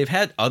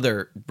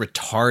other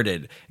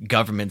retarded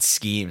government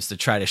schemes to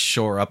try to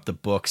shore up the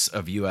books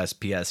of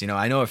USPS. You know,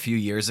 I know a few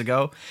years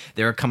ago,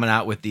 they were coming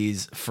out with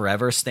these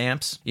forever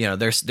stamps. You know,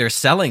 they're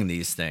selling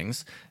these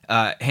things.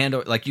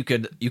 Like you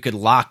could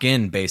lock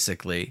in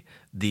basically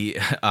the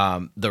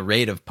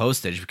rate of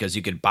postage, because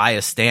you could buy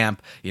a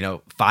stamp, you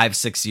know, 5,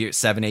 6 years,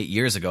 7, 8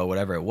 years ago,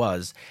 whatever it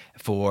was,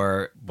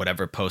 for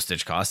whatever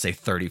postage cost, say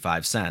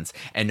 35 cents.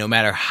 And no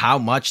matter how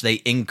much they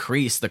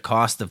increase the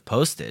cost of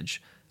postage,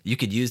 you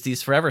could use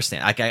these forever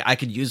stamps. I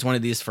could use one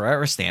of these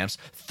forever stamps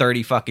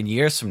 30 fucking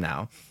years from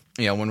now,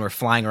 you know, when we're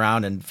flying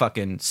around in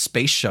fucking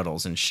space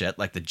shuttles and shit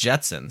like the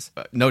Jetsons.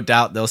 No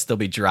doubt they'll still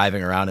be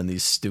driving around in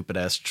these stupid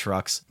ass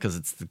trucks because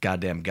it's the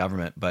goddamn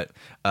government. But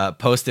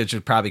postage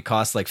would probably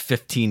cost like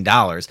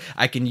 $15.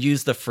 I can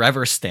use the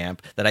forever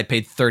stamp that I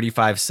paid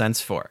 35 cents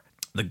for.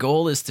 The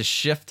goal is to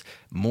shift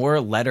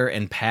more letter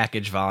and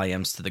package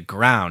volumes to the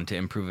ground to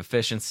improve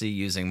efficiency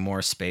using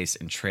more space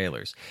in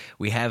trailers.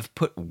 We have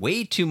put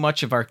way too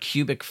much of our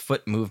cubic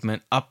foot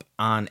movement up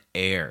on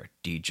air,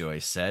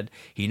 DeJoy said.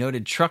 He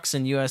noted trucks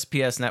in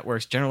USPS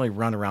networks generally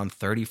run around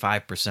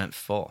 35%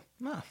 full.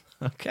 Oh,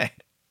 okay.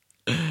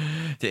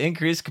 To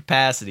increase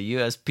capacity,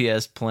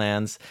 USPS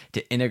plans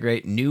to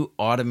integrate new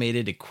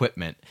automated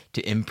equipment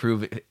to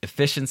improve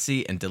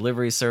efficiency and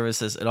delivery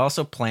services. It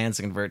also plans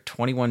to convert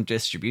 21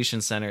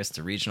 distribution centers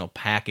to regional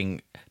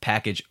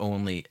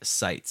package-only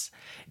sites.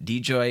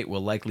 DeJoy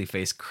will likely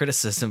face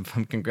criticism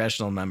from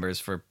congressional members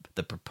for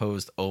the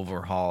proposed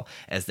overhaul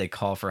as they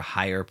call for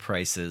higher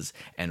prices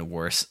and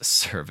worse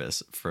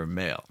service for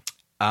mail.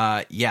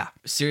 Yeah,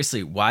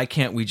 seriously, why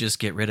can't we just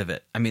get rid of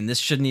it? I mean, this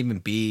shouldn't even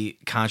be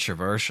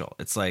controversial.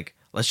 It's like,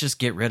 let's just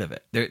get rid of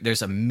it.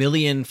 There's a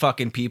million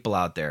fucking people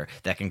out there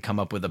that can come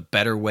up with a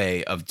better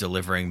way of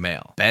delivering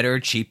mail.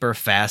 Better, cheaper,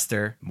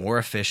 faster, more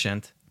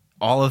efficient,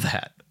 all of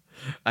that.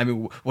 I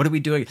mean, what are we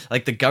doing?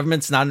 Like, the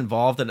government's not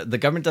involved, and the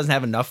government doesn't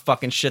have enough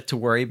fucking shit to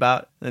worry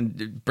about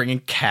and bringing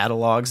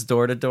catalogs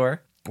door to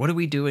door. What are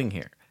we doing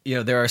here? You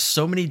know, there are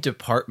so many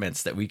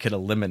departments that we could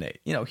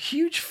eliminate. You know,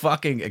 huge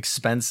fucking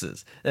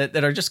expenses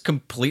that are just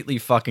completely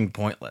fucking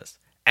pointless.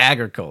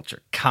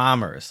 Agriculture,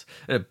 commerce,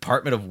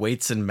 Department of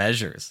Weights and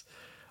Measures.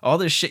 All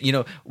this shit, you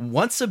know,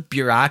 once a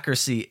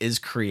bureaucracy is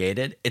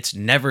created, it's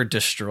never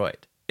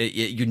destroyed.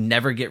 You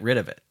never get rid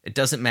of it. It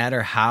doesn't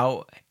matter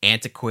how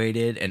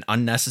antiquated and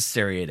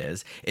unnecessary it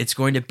is. It's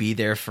going to be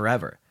there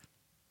forever.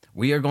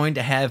 We are going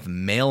to have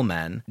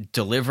mailmen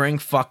delivering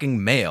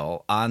fucking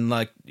mail on,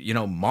 like, you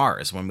know,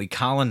 Mars when we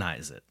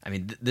colonize it. I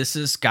mean, this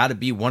has got to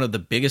be one of the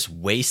biggest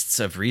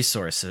wastes of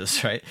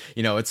resources, right?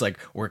 You know, it's like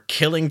we're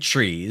killing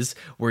trees,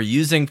 we're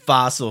using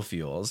fossil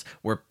fuels,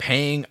 we're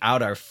paying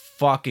out our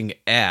fucking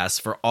ass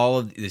for all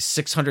of the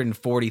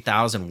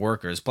 640,000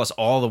 workers, plus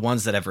all the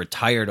ones that have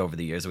retired over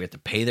the years. We have to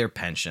pay their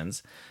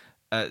pensions.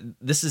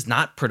 This is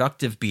not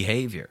productive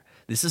behavior.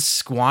 This is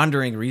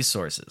squandering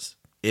resources.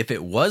 If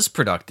it was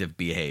productive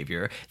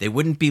behavior, they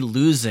wouldn't be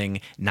losing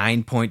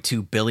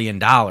 $9.2 billion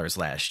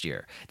last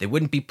year. They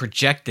wouldn't be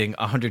projecting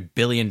 $100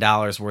 billion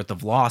worth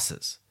of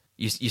losses.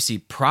 You see,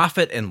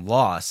 profit and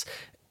loss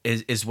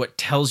is what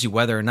tells you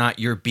whether or not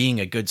you're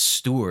being a good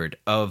steward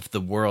of the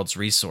world's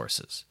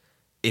resources.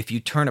 If you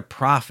turn a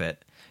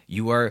profit,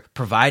 you are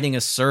providing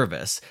a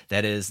service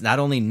that is not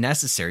only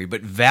necessary,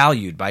 but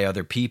valued by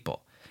other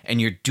people.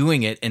 And you're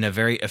doing it in a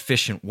very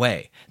efficient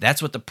way.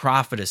 That's what the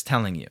profit is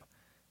telling you.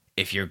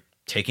 If you're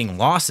taking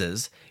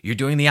losses, you're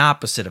doing the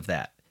opposite of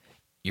that.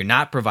 You're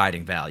not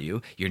providing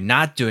value. You're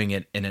not doing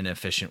it in an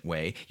efficient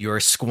way. You're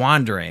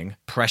squandering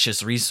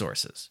precious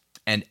resources.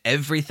 And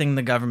everything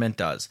the government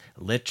does,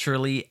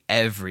 literally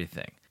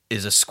everything,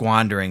 is a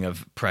squandering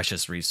of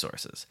precious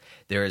resources.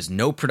 There is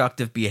no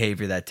productive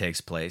behavior that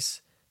takes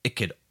place. It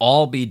could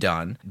all be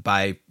done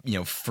by, you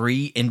know,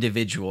 free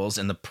individuals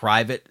in the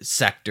private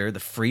sector, the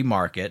free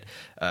market,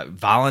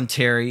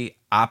 voluntary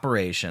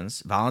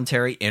operations,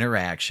 voluntary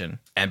interaction,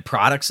 and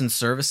products and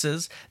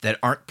services that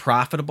aren't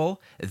profitable,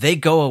 they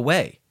go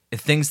away.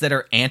 Things that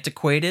are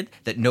antiquated,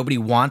 that nobody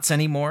wants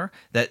anymore,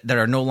 that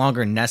are no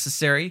longer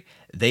necessary,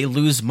 they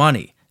lose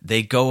money.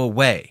 They go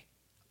away.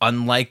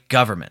 Unlike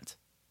government.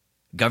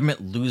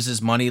 Government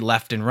loses money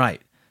left and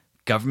right.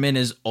 Government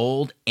is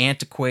old,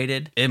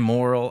 antiquated,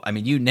 immoral. I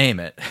mean, you name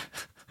it.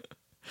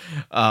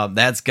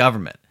 That's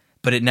government.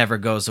 But it never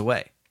goes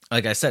away.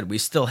 Like I said, we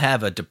still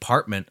have a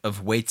Department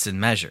of Weights and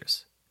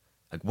Measures.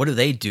 Like, what do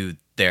they do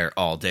there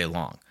all day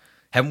long?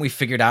 Haven't we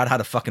figured out how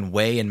to fucking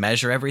weigh and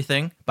measure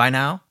everything by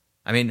now?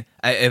 I mean,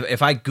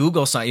 if I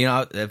Google something,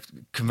 if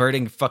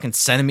converting fucking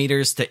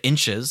centimeters to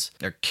inches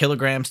or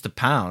kilograms to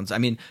pounds, I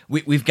mean,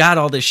 we've got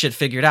all this shit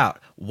figured out.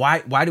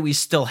 Why do we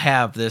still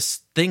have this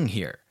thing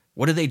here?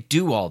 What do they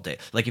do all day?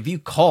 Like, if you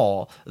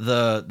call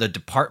the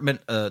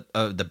department,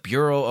 the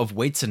Bureau of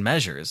Weights and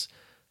Measures,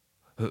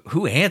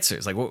 who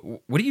answers? Like,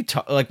 what do you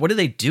like? What do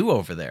they do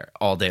over there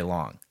all day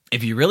long?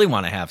 If you really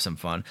want to have some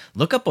fun,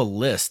 look up a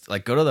list.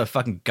 Like, go to the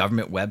fucking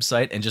government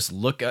website and just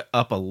look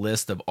up a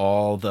list of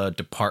all the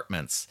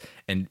departments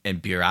and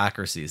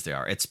bureaucracies there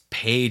are. It's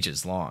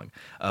pages long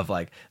of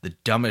like the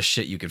dumbest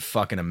shit you could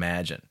fucking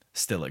imagine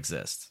still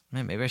exists.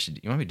 Man, maybe I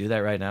should. You want me to do that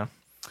right now?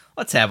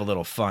 Let's have a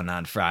little fun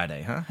on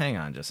Friday, huh? Hang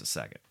on just a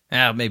second.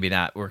 Maybe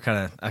not. We're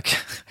kind of.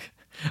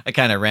 I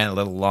kind of ran a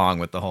little long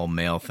with the whole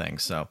mail thing,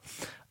 so.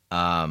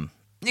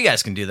 You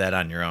guys can do that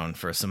on your own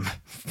for some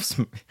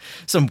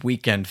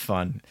weekend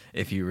fun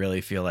if you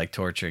really feel like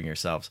torturing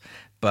yourselves.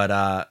 But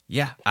I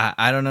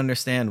don't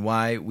understand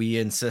why we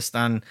insist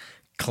on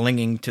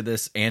clinging to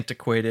this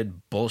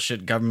antiquated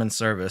bullshit government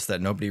service that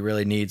nobody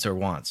really needs or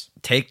wants.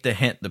 Take the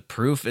hint. The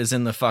proof is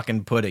in the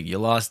fucking pudding. You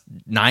lost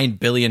 $9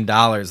 billion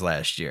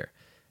last year.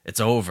 It's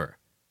over.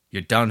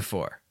 You're done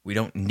for. We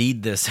don't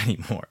need this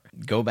anymore.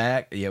 Go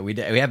back. Yeah, we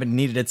haven't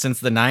needed it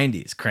since the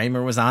 90s.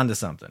 Kramer was onto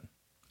something.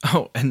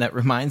 Oh, and that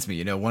reminds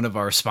me, one of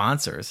our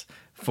sponsors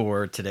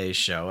for today's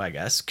show, I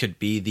guess, could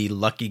be the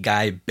Lucky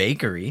Guy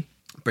Bakery,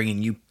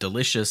 bringing you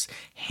delicious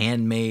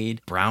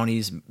handmade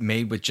brownies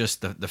made with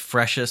just the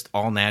freshest,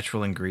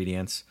 all-natural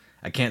ingredients.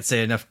 I can't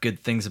say enough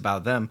good things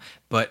about them,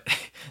 but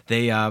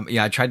they,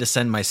 I tried to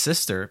send my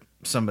sister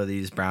some of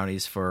these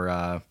brownies for,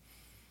 I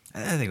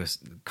think it was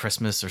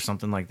Christmas or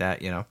something like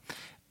that,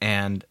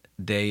 and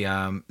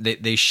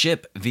they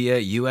ship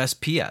via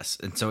USPS,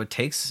 and so it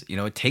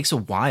takes a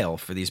while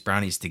for these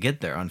brownies to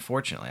get there.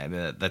 Unfortunately, I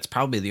mean, that's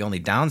probably the only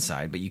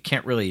downside. But you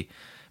can't really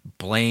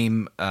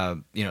blame,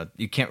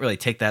 you can't really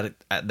take that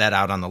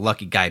out on the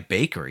Lucky Guy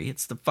Bakery.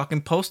 It's the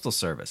fucking postal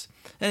service.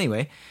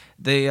 Anyway,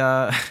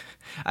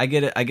 I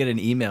get an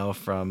email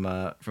from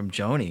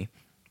Joni,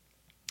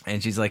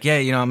 and she's like,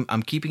 yeah,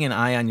 I'm keeping an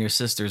eye on your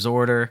sister's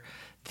order.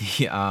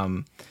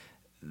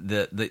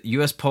 The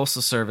U.S.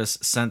 Postal Service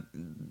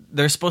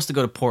they're supposed to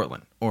go to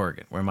Portland,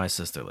 Oregon, where my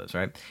sister lives,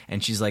 right?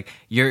 And she's like,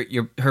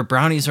 her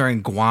brownies are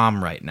in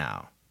Guam right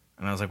now.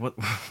 And I was like, what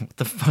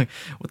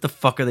the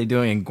fuck are they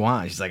doing in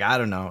Guam? She's like, I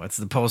don't know. It's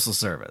the Postal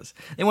Service.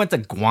 They went to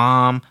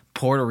Guam,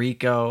 Puerto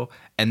Rico,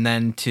 and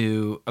then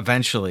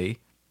eventually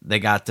they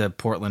got to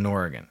Portland,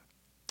 Oregon.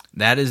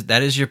 That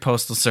is your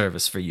Postal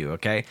Service for you,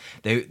 okay?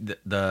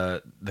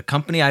 The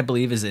company, I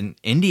believe, is in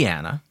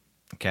Indiana,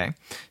 okay?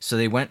 So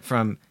they went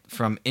from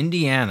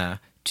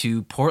Indiana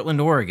to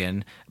Portland,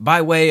 Oregon, by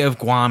way of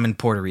Guam and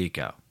Puerto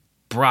Rico.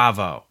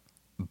 Bravo.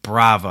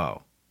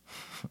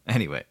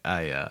 Anyway,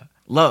 I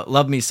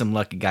love me some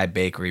Lucky Guy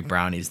Bakery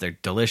brownies. They're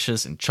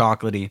delicious and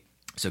chocolatey,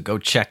 so go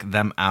check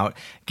them out.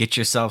 Get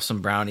yourself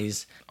some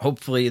brownies.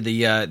 Hopefully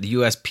the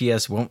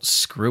USPS won't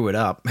screw it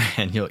up,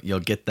 and you'll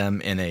get them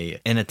in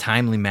a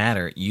timely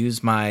manner.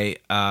 Use my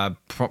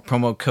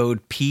promo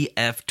code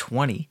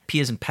PF20. P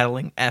as in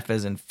pedaling, F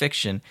as in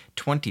fiction,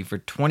 20 for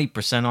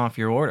 20% off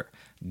your order.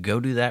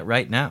 Go do that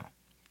right now.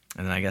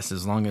 And I guess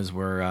as long as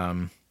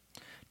we're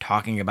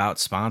talking about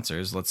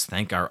sponsors, let's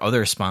thank our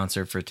other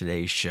sponsor for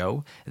today's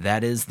show.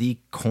 That is the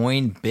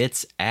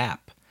Coinbits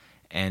app.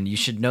 And you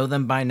should know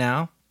them by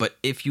now. But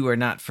if you are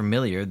not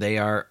familiar, they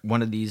are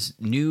one of these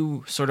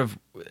new sort of,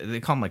 they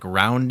call them like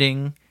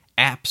rounding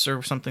apps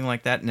or something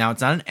like that. Now,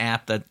 it's not an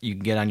app that you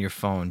can get on your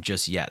phone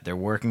just yet. They're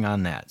working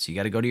on that. So you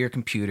got to go to your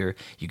computer.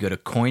 You go to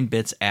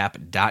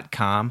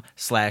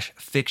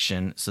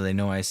coinbitsapp.com/fiction so they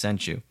know I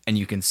sent you. And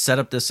you can set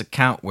up this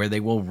account where they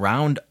will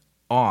round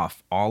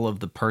off all of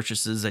the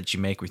purchases that you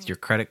make with your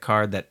credit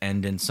card that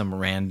end in some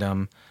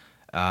random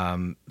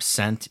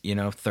cent,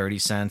 30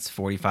 cents,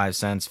 45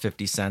 cents,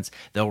 50 cents.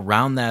 They'll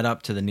round that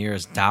up to the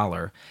nearest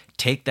dollar,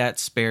 take that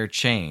spare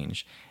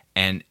change,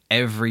 and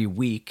every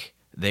week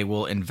they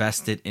will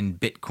invest it in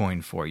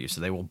Bitcoin for you.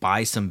 So they will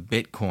buy some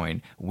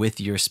Bitcoin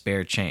with your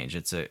spare change.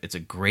 It's a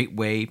great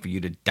way for you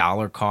to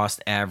dollar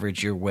cost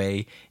average your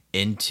way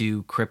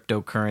into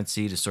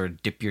cryptocurrency, to sort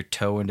of dip your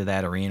toe into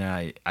that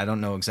arena. I don't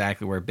know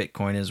exactly where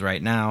Bitcoin is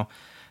right now,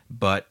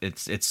 but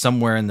it's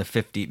somewhere in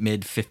the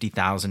mid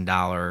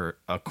 $50,000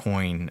 a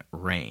coin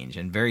range,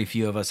 and very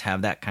few of us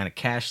have that kind of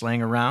cash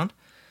laying around.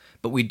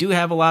 But we do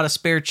have a lot of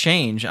spare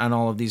change on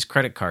all of these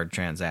credit card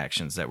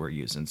transactions that we're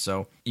using.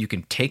 So you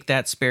can take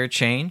that spare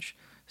change,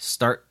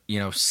 start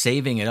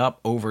saving it up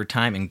over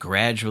time, and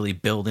gradually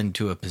build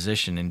into a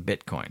position in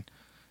Bitcoin.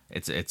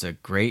 It's a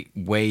great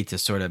way to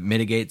sort of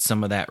mitigate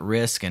some of that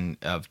risk and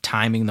of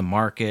timing the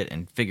market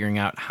and figuring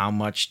out how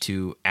much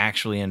to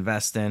actually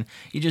invest in.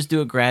 You just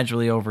do it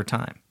gradually over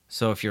time.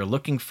 So if you're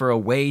looking for a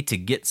way to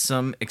get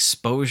some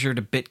exposure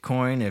to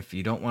Bitcoin, if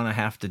you don't want to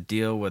have to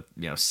deal with,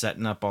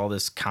 setting up all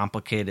this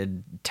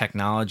complicated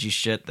technology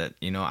shit that,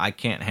 I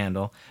can't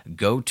handle,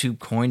 go to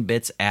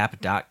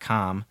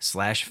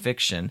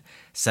coinbitsapp.com/fiction,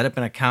 set up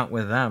an account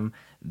with them.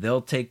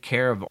 They'll take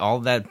care of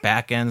all that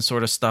back end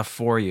sort of stuff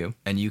for you,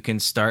 and you can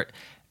start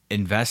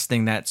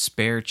investing that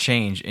spare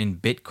change in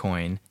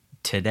Bitcoin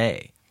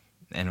today.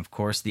 And of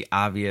course, the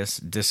obvious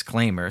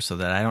disclaimer, so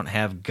that I don't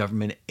have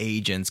government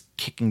agents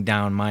kicking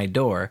down my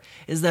door,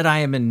 is that I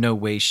am in no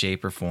way,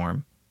 shape, or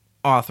form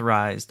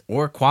authorized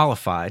or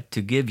qualified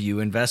to give you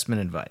investment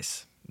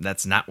advice.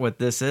 That's not what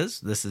this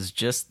is. This is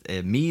just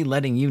me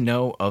letting you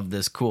know of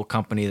this cool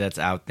company that's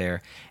out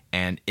there.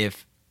 And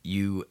if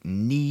you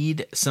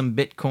need some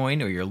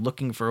Bitcoin, or you're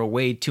looking for a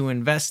way to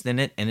invest in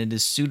it, and it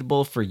is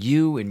suitable for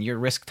you and your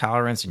risk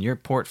tolerance and your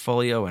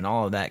portfolio and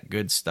all of that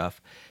good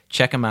stuff,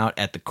 check them out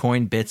at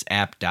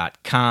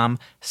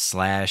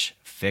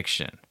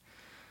thecoinbitsapp.com/fiction.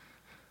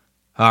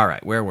 All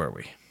right, where were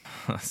we?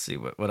 Let's see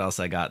what else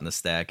I got in the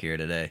stack here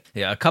today.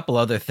 Yeah, a couple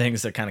other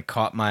things that kind of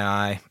caught my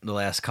eye the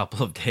last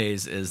couple of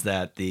days is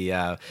that the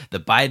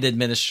Biden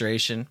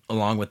administration,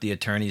 along with the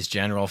attorneys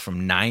general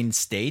from 9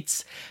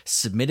 states,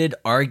 submitted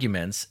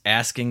arguments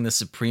asking the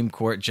Supreme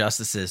Court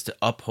justices to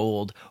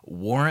uphold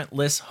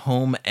warrantless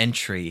home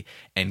entry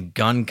and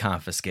gun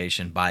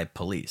confiscation by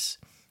police.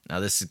 Now,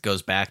 this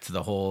goes back to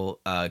the whole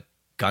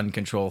gun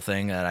control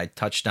thing that I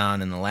touched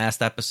on in the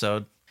last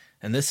episode.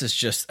 And this is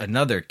just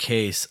another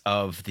case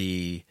of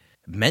the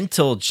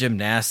mental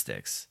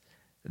gymnastics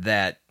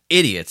that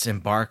idiots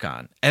embark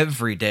on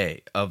every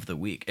day of the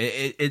week.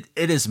 It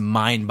is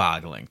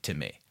mind-boggling to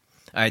me.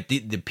 All right,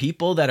 the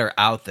people that are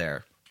out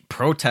there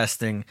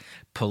protesting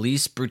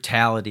police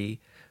brutality,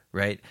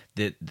 right?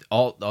 The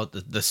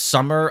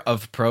summer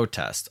of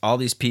protest, all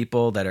these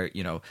people that are,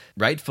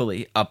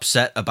 rightfully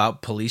upset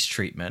about police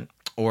treatment,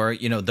 or,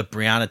 the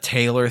Breonna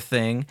Taylor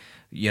thing,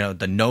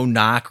 the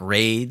no-knock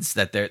raids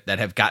that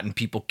have gotten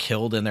people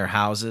killed in their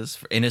houses,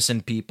 for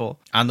innocent people.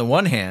 On the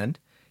one hand,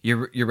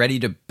 you're ready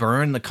to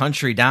burn the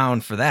country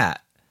down for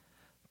that.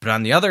 But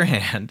on the other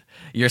hand,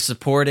 you're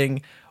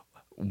supporting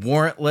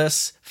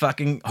warrantless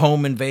fucking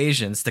home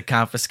invasions to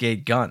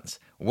confiscate guns.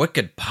 What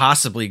could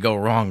possibly go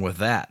wrong with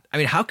that? I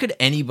mean, how could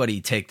anybody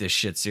take this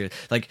shit serious?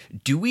 Like,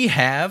 do we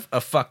have a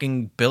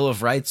fucking Bill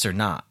of Rights or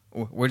not?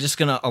 We're just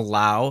going to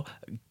allow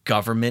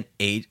government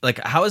aid. Like,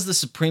 how is the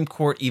Supreme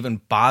Court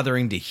even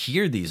bothering to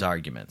hear these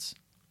arguments?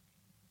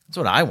 That's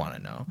what I want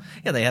to know.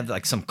 Yeah, they have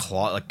like some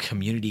clause, like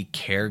community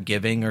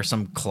caregiving or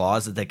some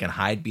clause that they can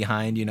hide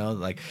behind,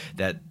 like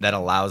that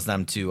allows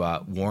them to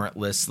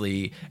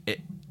warrantlessly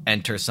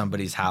enter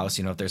somebody's house,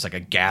 if there's like a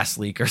gas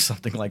leak or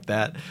something like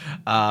that.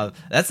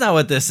 That's not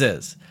what this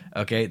is,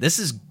 okay? This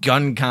is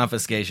gun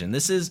confiscation.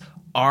 This is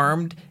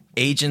armed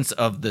agents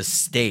of the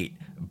state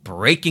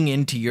breaking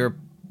into your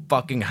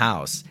fucking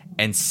house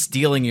and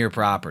stealing your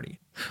property.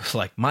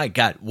 Like, my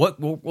God, what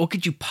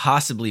could you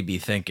possibly be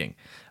thinking,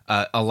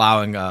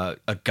 allowing a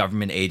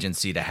government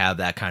agency to have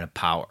that kind of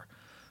power?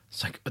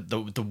 It's like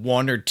the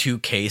one or two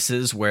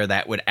cases where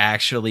that would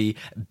actually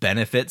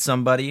benefit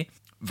somebody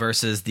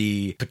versus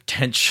the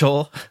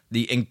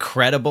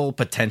incredible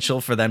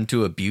potential for them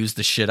to abuse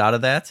the shit out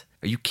of that.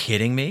 Are you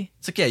kidding me?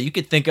 It's like, yeah, you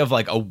could think of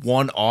like a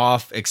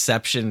one-off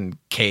exception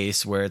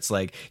case where it's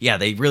like, yeah,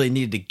 they really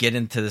needed to get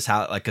into this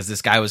house, like, because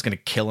this guy was going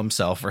to kill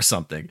himself or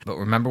something. But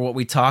remember what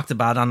we talked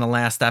about on the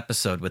last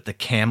episode with the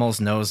camel's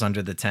nose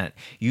under the tent.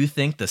 You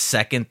think the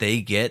second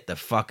they get the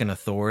fucking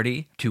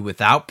authority to,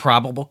 without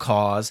probable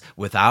cause,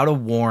 without a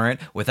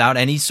warrant, without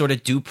any sort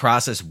of due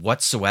process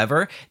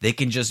whatsoever, they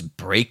can just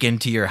break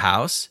into your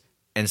house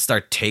and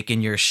start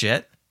taking your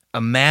shit?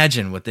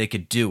 Imagine what they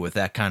could do with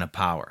that kind of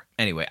power.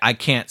 Anyway, I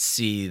can't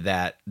see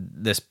that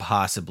this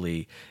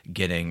possibly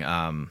getting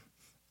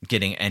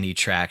any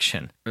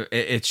traction.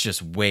 It's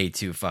just way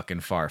too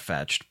fucking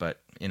far-fetched.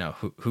 But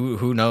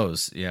who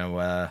knows?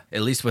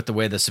 At least with the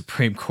way the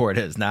Supreme Court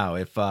is now,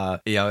 if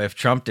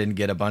Trump didn't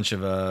get a bunch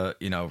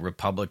of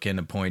Republican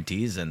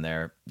appointees in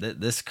there,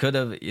 this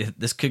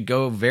could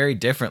go very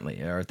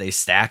differently. Or if they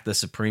stack the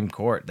Supreme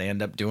Court, they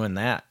end up doing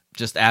that.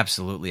 Just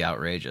absolutely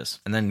outrageous.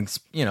 And then,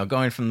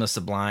 going from the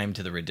sublime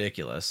to the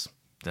ridiculous.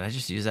 Did I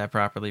just use that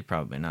properly?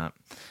 Probably not.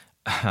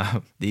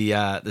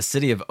 The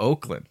city of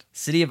Oakland.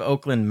 City of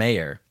Oakland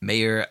Mayor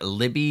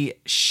Libby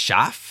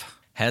Schaaf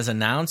has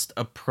announced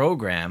a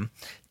program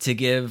to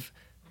give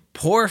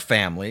poor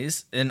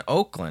families in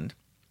Oakland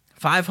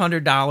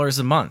 $500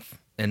 a month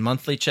in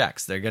monthly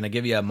checks. They're going to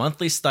give you a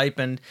monthly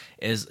stipend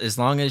as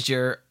long as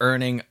you're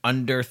earning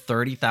under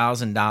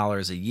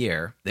 $30,000 a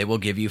year. They will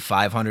give you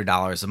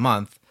 $500 a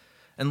month.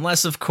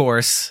 Unless, of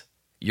course,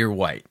 you're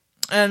white.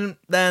 And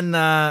then,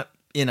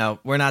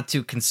 we're not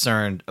too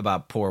concerned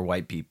about poor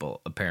white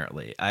people,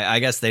 apparently. I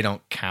guess they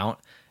don't count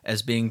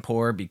as being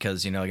poor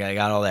because, they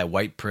got all that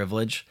white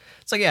privilege.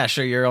 It's like, yeah,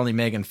 sure, you're only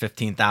making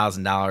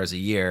 $15,000 a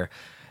year.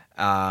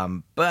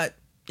 But,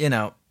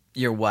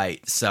 you're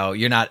white, so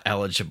you're not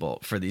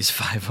eligible for these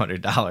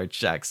 $500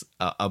 checks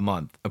a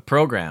month. A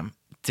program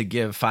to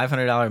give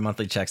 $500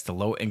 monthly checks to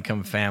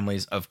low-income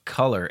families of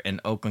color in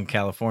Oakland,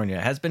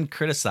 California has been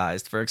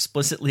criticized for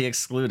explicitly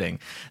excluding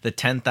the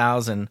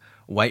 10,000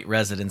 white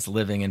residents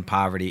living in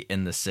poverty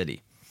in the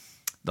city.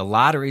 The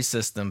lottery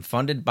system,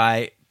 funded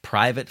by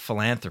private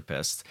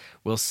philanthropists,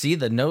 will see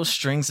the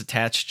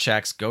no-strings-attached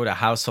checks go to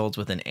households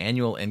with an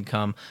annual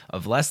income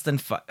of less than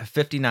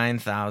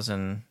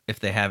 $59,000 if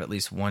they have at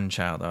least one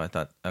child. Oh, I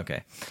thought,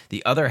 okay.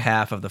 The other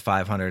half of the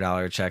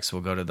 $500 checks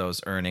will go to those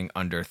earning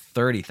under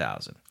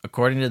 $30,000.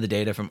 According to the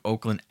data from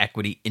Oakland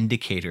Equity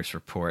Indicators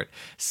report,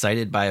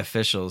 cited by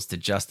officials to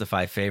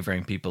justify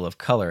favoring people of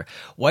color,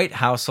 white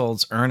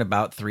households earn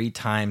about 3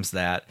 times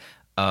that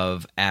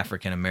of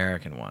African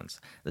American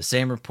ones. The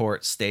same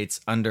report states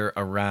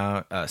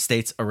around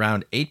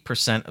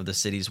 8% of the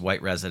city's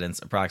white residents,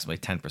 approximately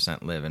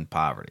 10%, live in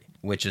poverty,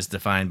 which is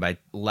defined by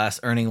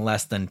earning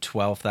less than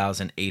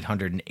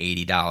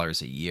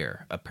 $12,880 a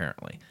year.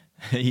 Apparently,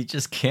 you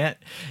just can't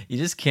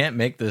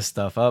make this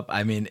stuff up.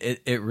 I mean,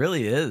 it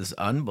really is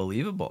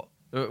unbelievable.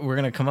 We're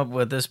gonna come up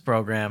with this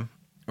program.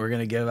 We're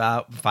gonna give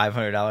out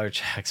 $500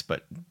 checks,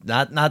 but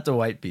not to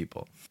white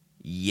people.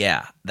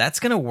 Yeah, that's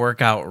going to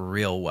work out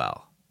real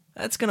well.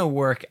 That's going to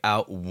work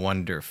out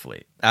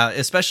wonderfully,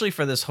 especially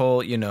for this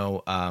whole,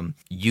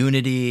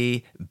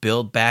 unity,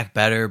 build back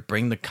better,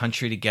 bring the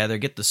country together,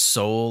 get the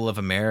soul of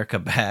America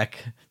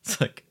back.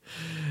 It's like,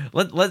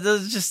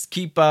 let's just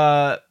keep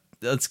shitting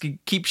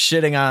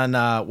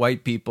on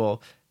white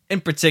people,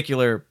 in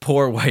particular,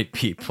 poor white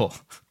people,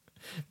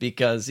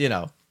 because,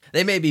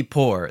 they may be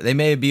poor. They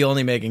may be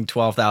only making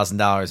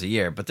 $12,000 a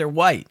year, but they're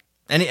white.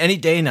 Any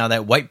day now,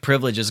 that white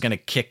privilege is going to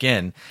kick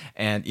in,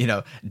 and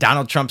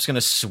Donald Trump's going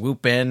to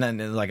swoop in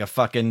and like a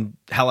fucking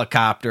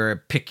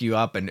helicopter, pick you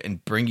up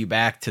and bring you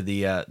back to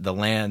the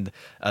land,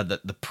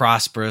 the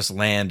prosperous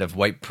land of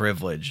white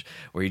privilege,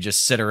 where you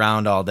just sit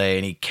around all day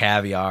and eat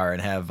caviar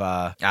and have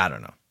I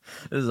don't know.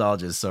 This is all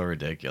just so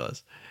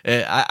ridiculous.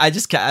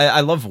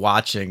 I love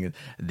watching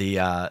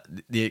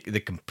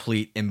the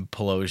complete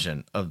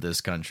implosion of this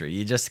country.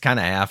 You just kind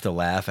of have to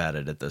laugh at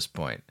it at this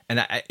point.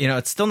 And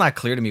it's still not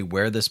clear to me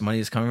where this money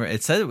is coming from.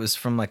 It said it was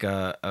from like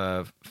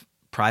a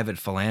private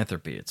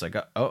philanthropy. It's like,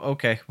 oh,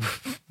 okay,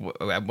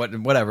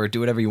 whatever,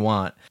 do whatever you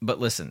want. But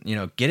listen,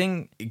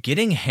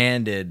 getting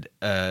handed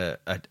a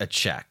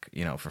check,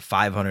 for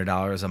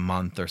 $500 a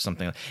month or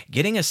something,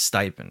 getting a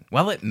stipend,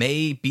 while it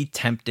may be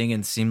tempting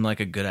and seem like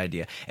a good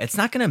idea, it's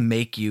not going to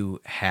make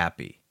you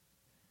happy.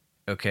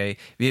 Okay,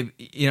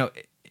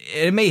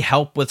 it may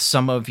help with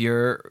some of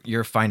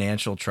your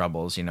financial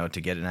troubles, to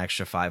get an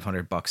extra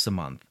 $500 a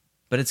month,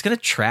 but it's going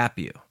to trap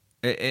you.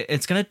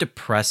 It's going to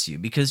depress you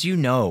because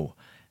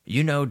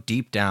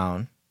deep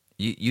down,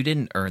 you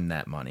didn't earn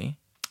that money.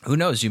 Who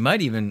knows? You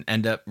might even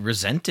end up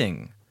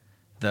resenting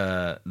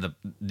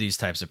these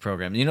types of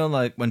programs.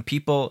 Like when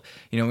people,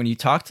 when you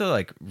talk to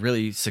like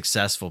really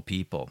successful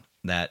people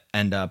that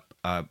end up,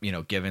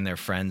 giving their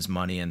friends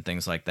money and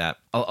things like that,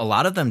 a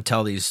lot of them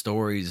tell these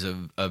stories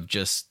of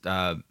just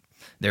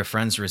their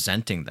friends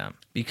resenting them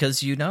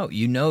because you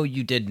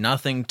did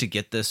nothing to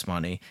get this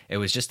money. It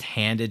was just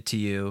handed to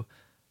you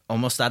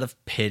almost out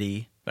of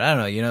pity. But I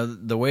don't know,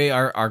 the way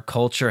our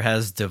culture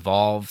has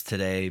devolved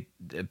today,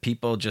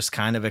 people just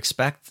kind of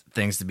expect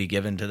things to be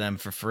given to them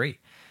for free.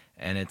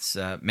 And it's,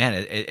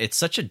 it's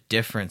such a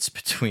difference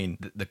between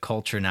the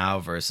culture now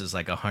versus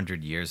like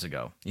 100 years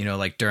ago.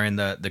 Like during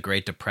the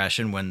Great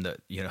Depression, when that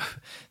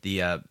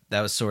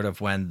was sort of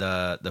when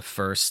the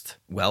first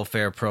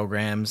welfare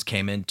programs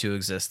came into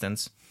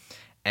existence.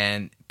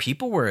 And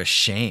people were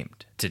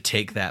ashamed to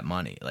take that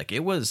money. Like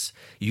it was,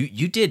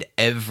 you did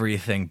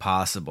everything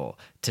possible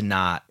to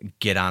not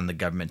get on the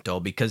government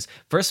dole because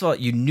first of all,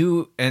 you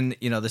knew, and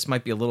this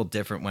might be a little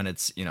different when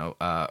it's,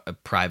 a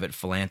private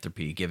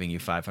philanthropy giving you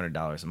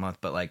 $500 a month,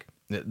 but like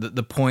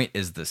the point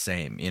is the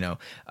same,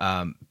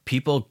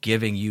 people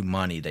giving you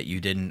money that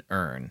you didn't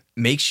earn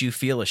makes you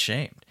feel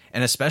ashamed.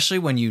 And especially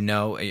when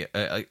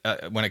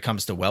when it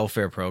comes to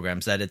welfare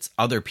programs, that it's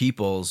other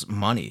people's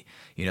money.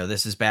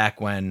 This is back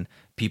when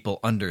people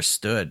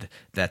understood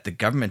that the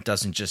government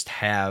doesn't just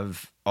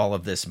have all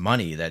of this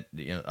money, that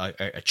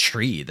a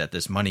tree that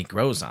this money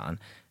grows on.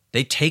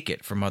 They take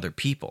it from other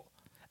people,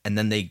 and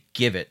then they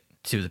give it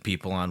to the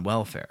people on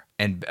welfare.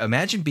 And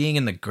imagine being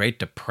in the Great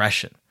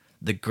Depression,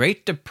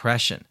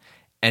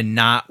 and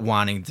not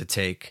wanting to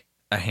take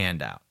a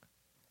handout.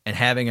 And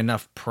having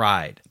enough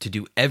pride to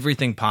do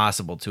everything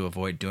possible to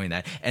avoid doing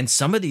that. And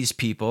some of these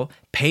people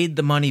paid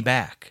the money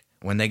back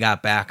when they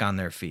got back on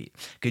their feet.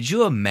 Could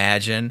you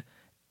imagine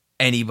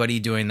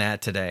anybody doing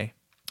that today?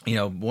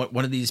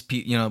 One of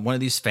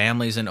these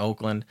families in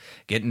Oakland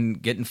getting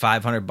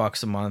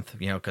 $500 a month,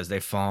 because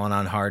they've fallen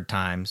on hard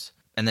times,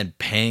 and then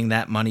paying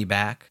that money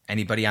back.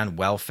 Anybody on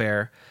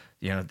welfare,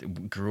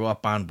 grew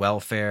up on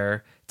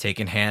welfare,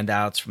 taking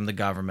handouts from the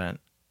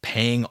government,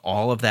 paying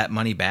all of that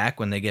money back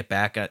when they get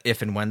back,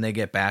 if and when they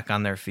get back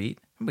on their feet.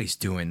 Nobody's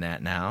doing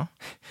that now.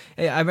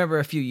 Hey, I remember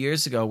a few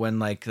years ago when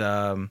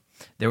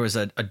there was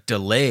a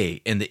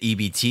delay in the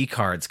EBT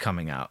cards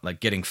coming out, like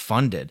getting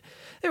funded.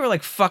 They were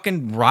like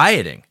fucking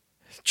rioting.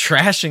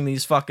 trashing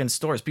these fucking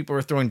stores. People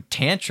are throwing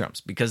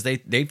tantrums because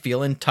they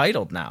feel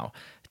entitled now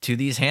to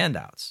these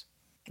handouts.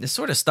 This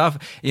sort of stuff,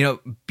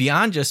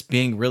 beyond just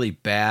being really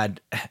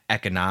bad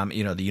economic,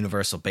 the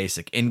universal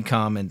basic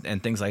income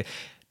and things like,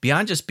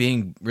 beyond just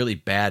being really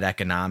bad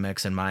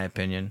economics, in my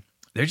opinion,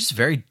 they're just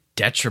very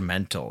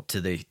detrimental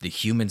to the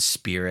human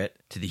spirit,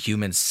 to the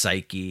human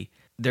psyche.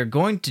 They're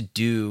going to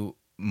do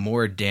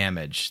more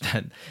damage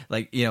than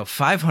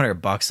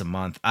 $500 a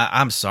month.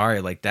 I'm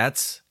sorry. Like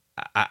that's,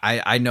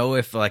 I know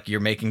if like you're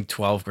making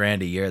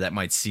 $12,000 a year, that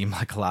might seem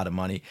like a lot of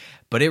money,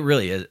 but it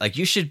really is. Like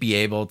you should be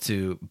able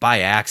to by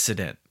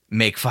accident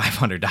make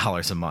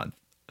 $500 a month,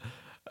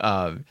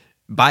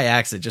 by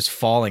accident, just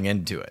falling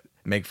into it,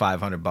 make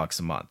 $500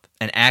 a month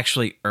and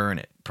actually earn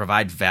it,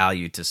 provide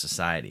value to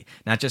society,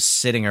 not just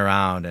sitting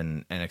around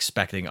and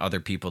expecting other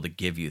people to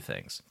give you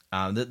things.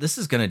 This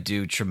is going to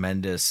do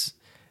tremendous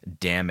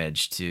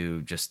damage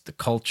to just the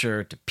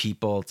culture, to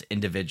people, to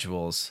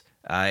individuals.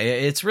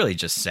 It's really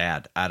just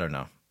sad. I don't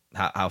know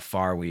how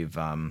far we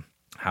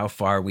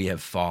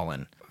have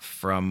fallen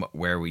from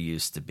where we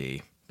used to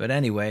be. But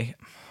anyway,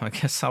 I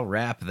guess I'll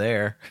wrap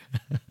there.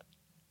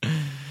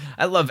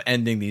 I love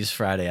ending these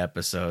Friday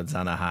episodes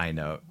on a high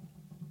note.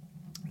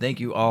 Thank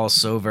you all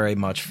so very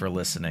much for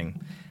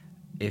listening.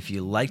 If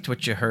you liked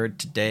what you heard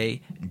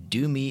today,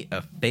 do me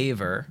a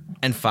favor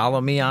and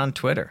follow me on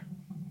Twitter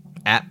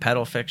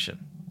 @PedalFiction.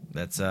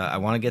 That's I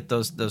want to get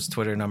those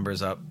Twitter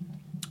numbers up.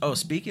 Oh,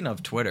 speaking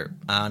of Twitter,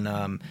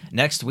 on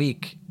next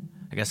week,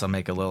 I guess I'll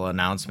make a little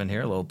announcement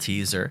here, a little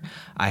teaser.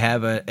 I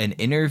have an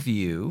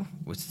interview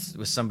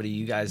with somebody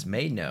you guys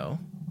may know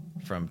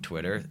from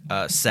Twitter,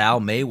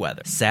 Sal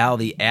Mayweather. Sal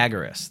the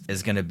Agorist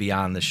is going to be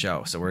on the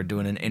show. So we're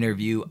doing an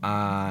interview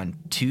on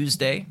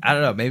Tuesday. I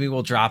don't know, maybe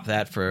we'll drop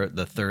that for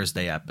the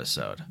Thursday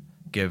episode.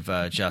 Give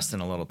Justin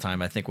a little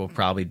time. I think we'll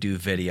probably do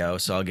video,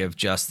 so I'll give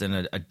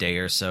Justin a day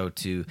or so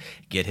to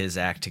get his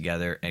act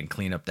together and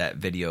clean up that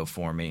video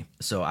for me.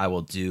 So I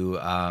will do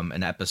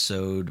an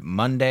episode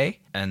Monday,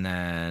 and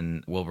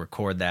then we'll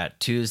record that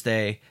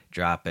Tuesday,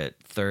 drop it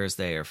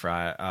Thursday or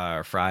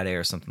Friday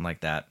or something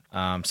like that.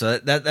 So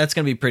that's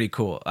going to be pretty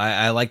cool.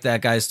 I like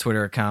that guy's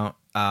Twitter account.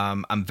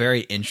 I'm very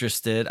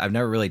interested. I've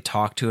never really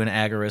talked to an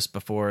agorist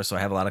before, so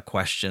I have a lot of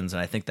questions,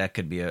 and I think that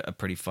could be a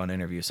pretty fun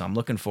interview. So I'm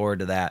looking forward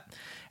to that,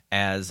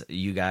 as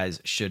you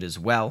guys should as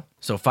well.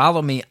 So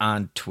follow me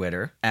on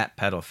Twitter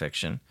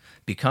 @PedalFiction.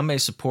 Become a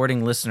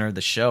supporting listener of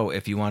the show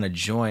if you want to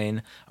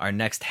join our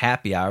next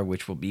happy hour,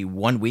 which will be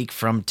 1 week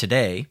from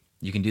today.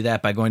 You can do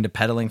that by going to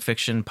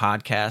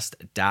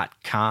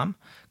pedalingfictionpodcast.com.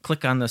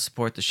 Click on the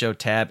Support the Show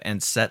tab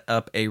and set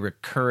up a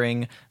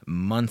recurring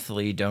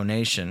monthly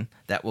donation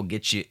that will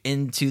get you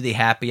into the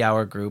happy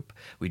hour group.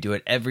 We do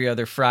it every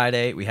other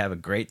Friday. We have a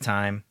great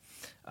time.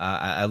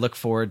 I look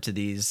forward to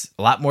these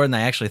a lot more than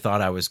I actually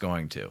thought I was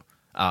going to.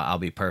 I'll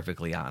be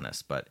perfectly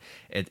honest, but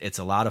it's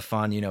a lot of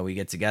fun. We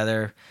get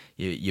together,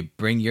 you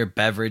bring your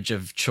beverage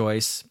of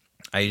choice.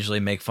 I usually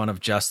make fun of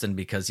Justin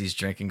because he's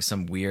drinking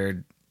some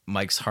weird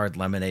Mike's Hard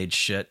Lemonade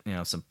shit,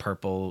 some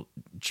purple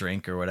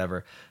drink or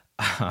whatever.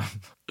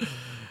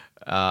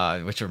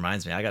 Which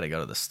reminds me, I got to go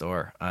to the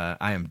store.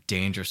 I am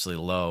dangerously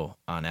low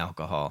on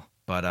alcohol,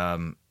 but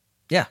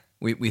yeah.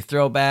 We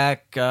throw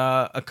back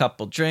a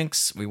couple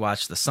drinks, we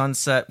watch the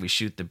sunset, we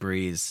shoot the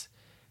breeze.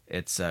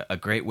 It's a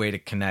great way to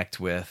connect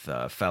with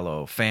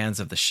fellow fans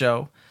of the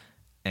show,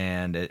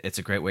 and it's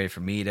a great way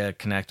for me to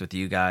connect with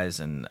you guys,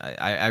 and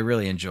I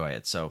really enjoy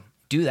it. So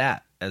do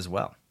that as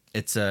well.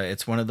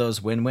 It's one of those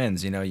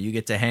win-wins. You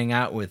get to hang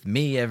out with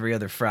me every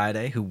other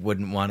Friday, who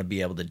wouldn't want to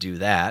be able to do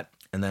that.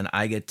 And then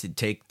I get to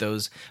take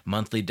those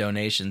monthly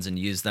donations and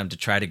use them to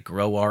try to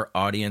grow our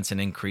audience and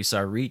increase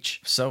our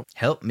reach. So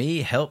help me,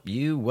 help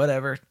you,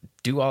 whatever.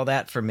 Do all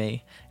that for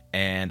me.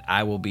 And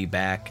I will be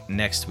back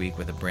next week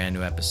with a brand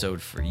new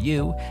episode for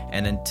you.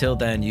 And until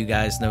then, you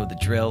guys know the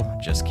drill.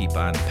 Just keep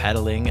on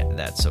pedaling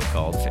that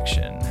so-called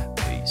fiction.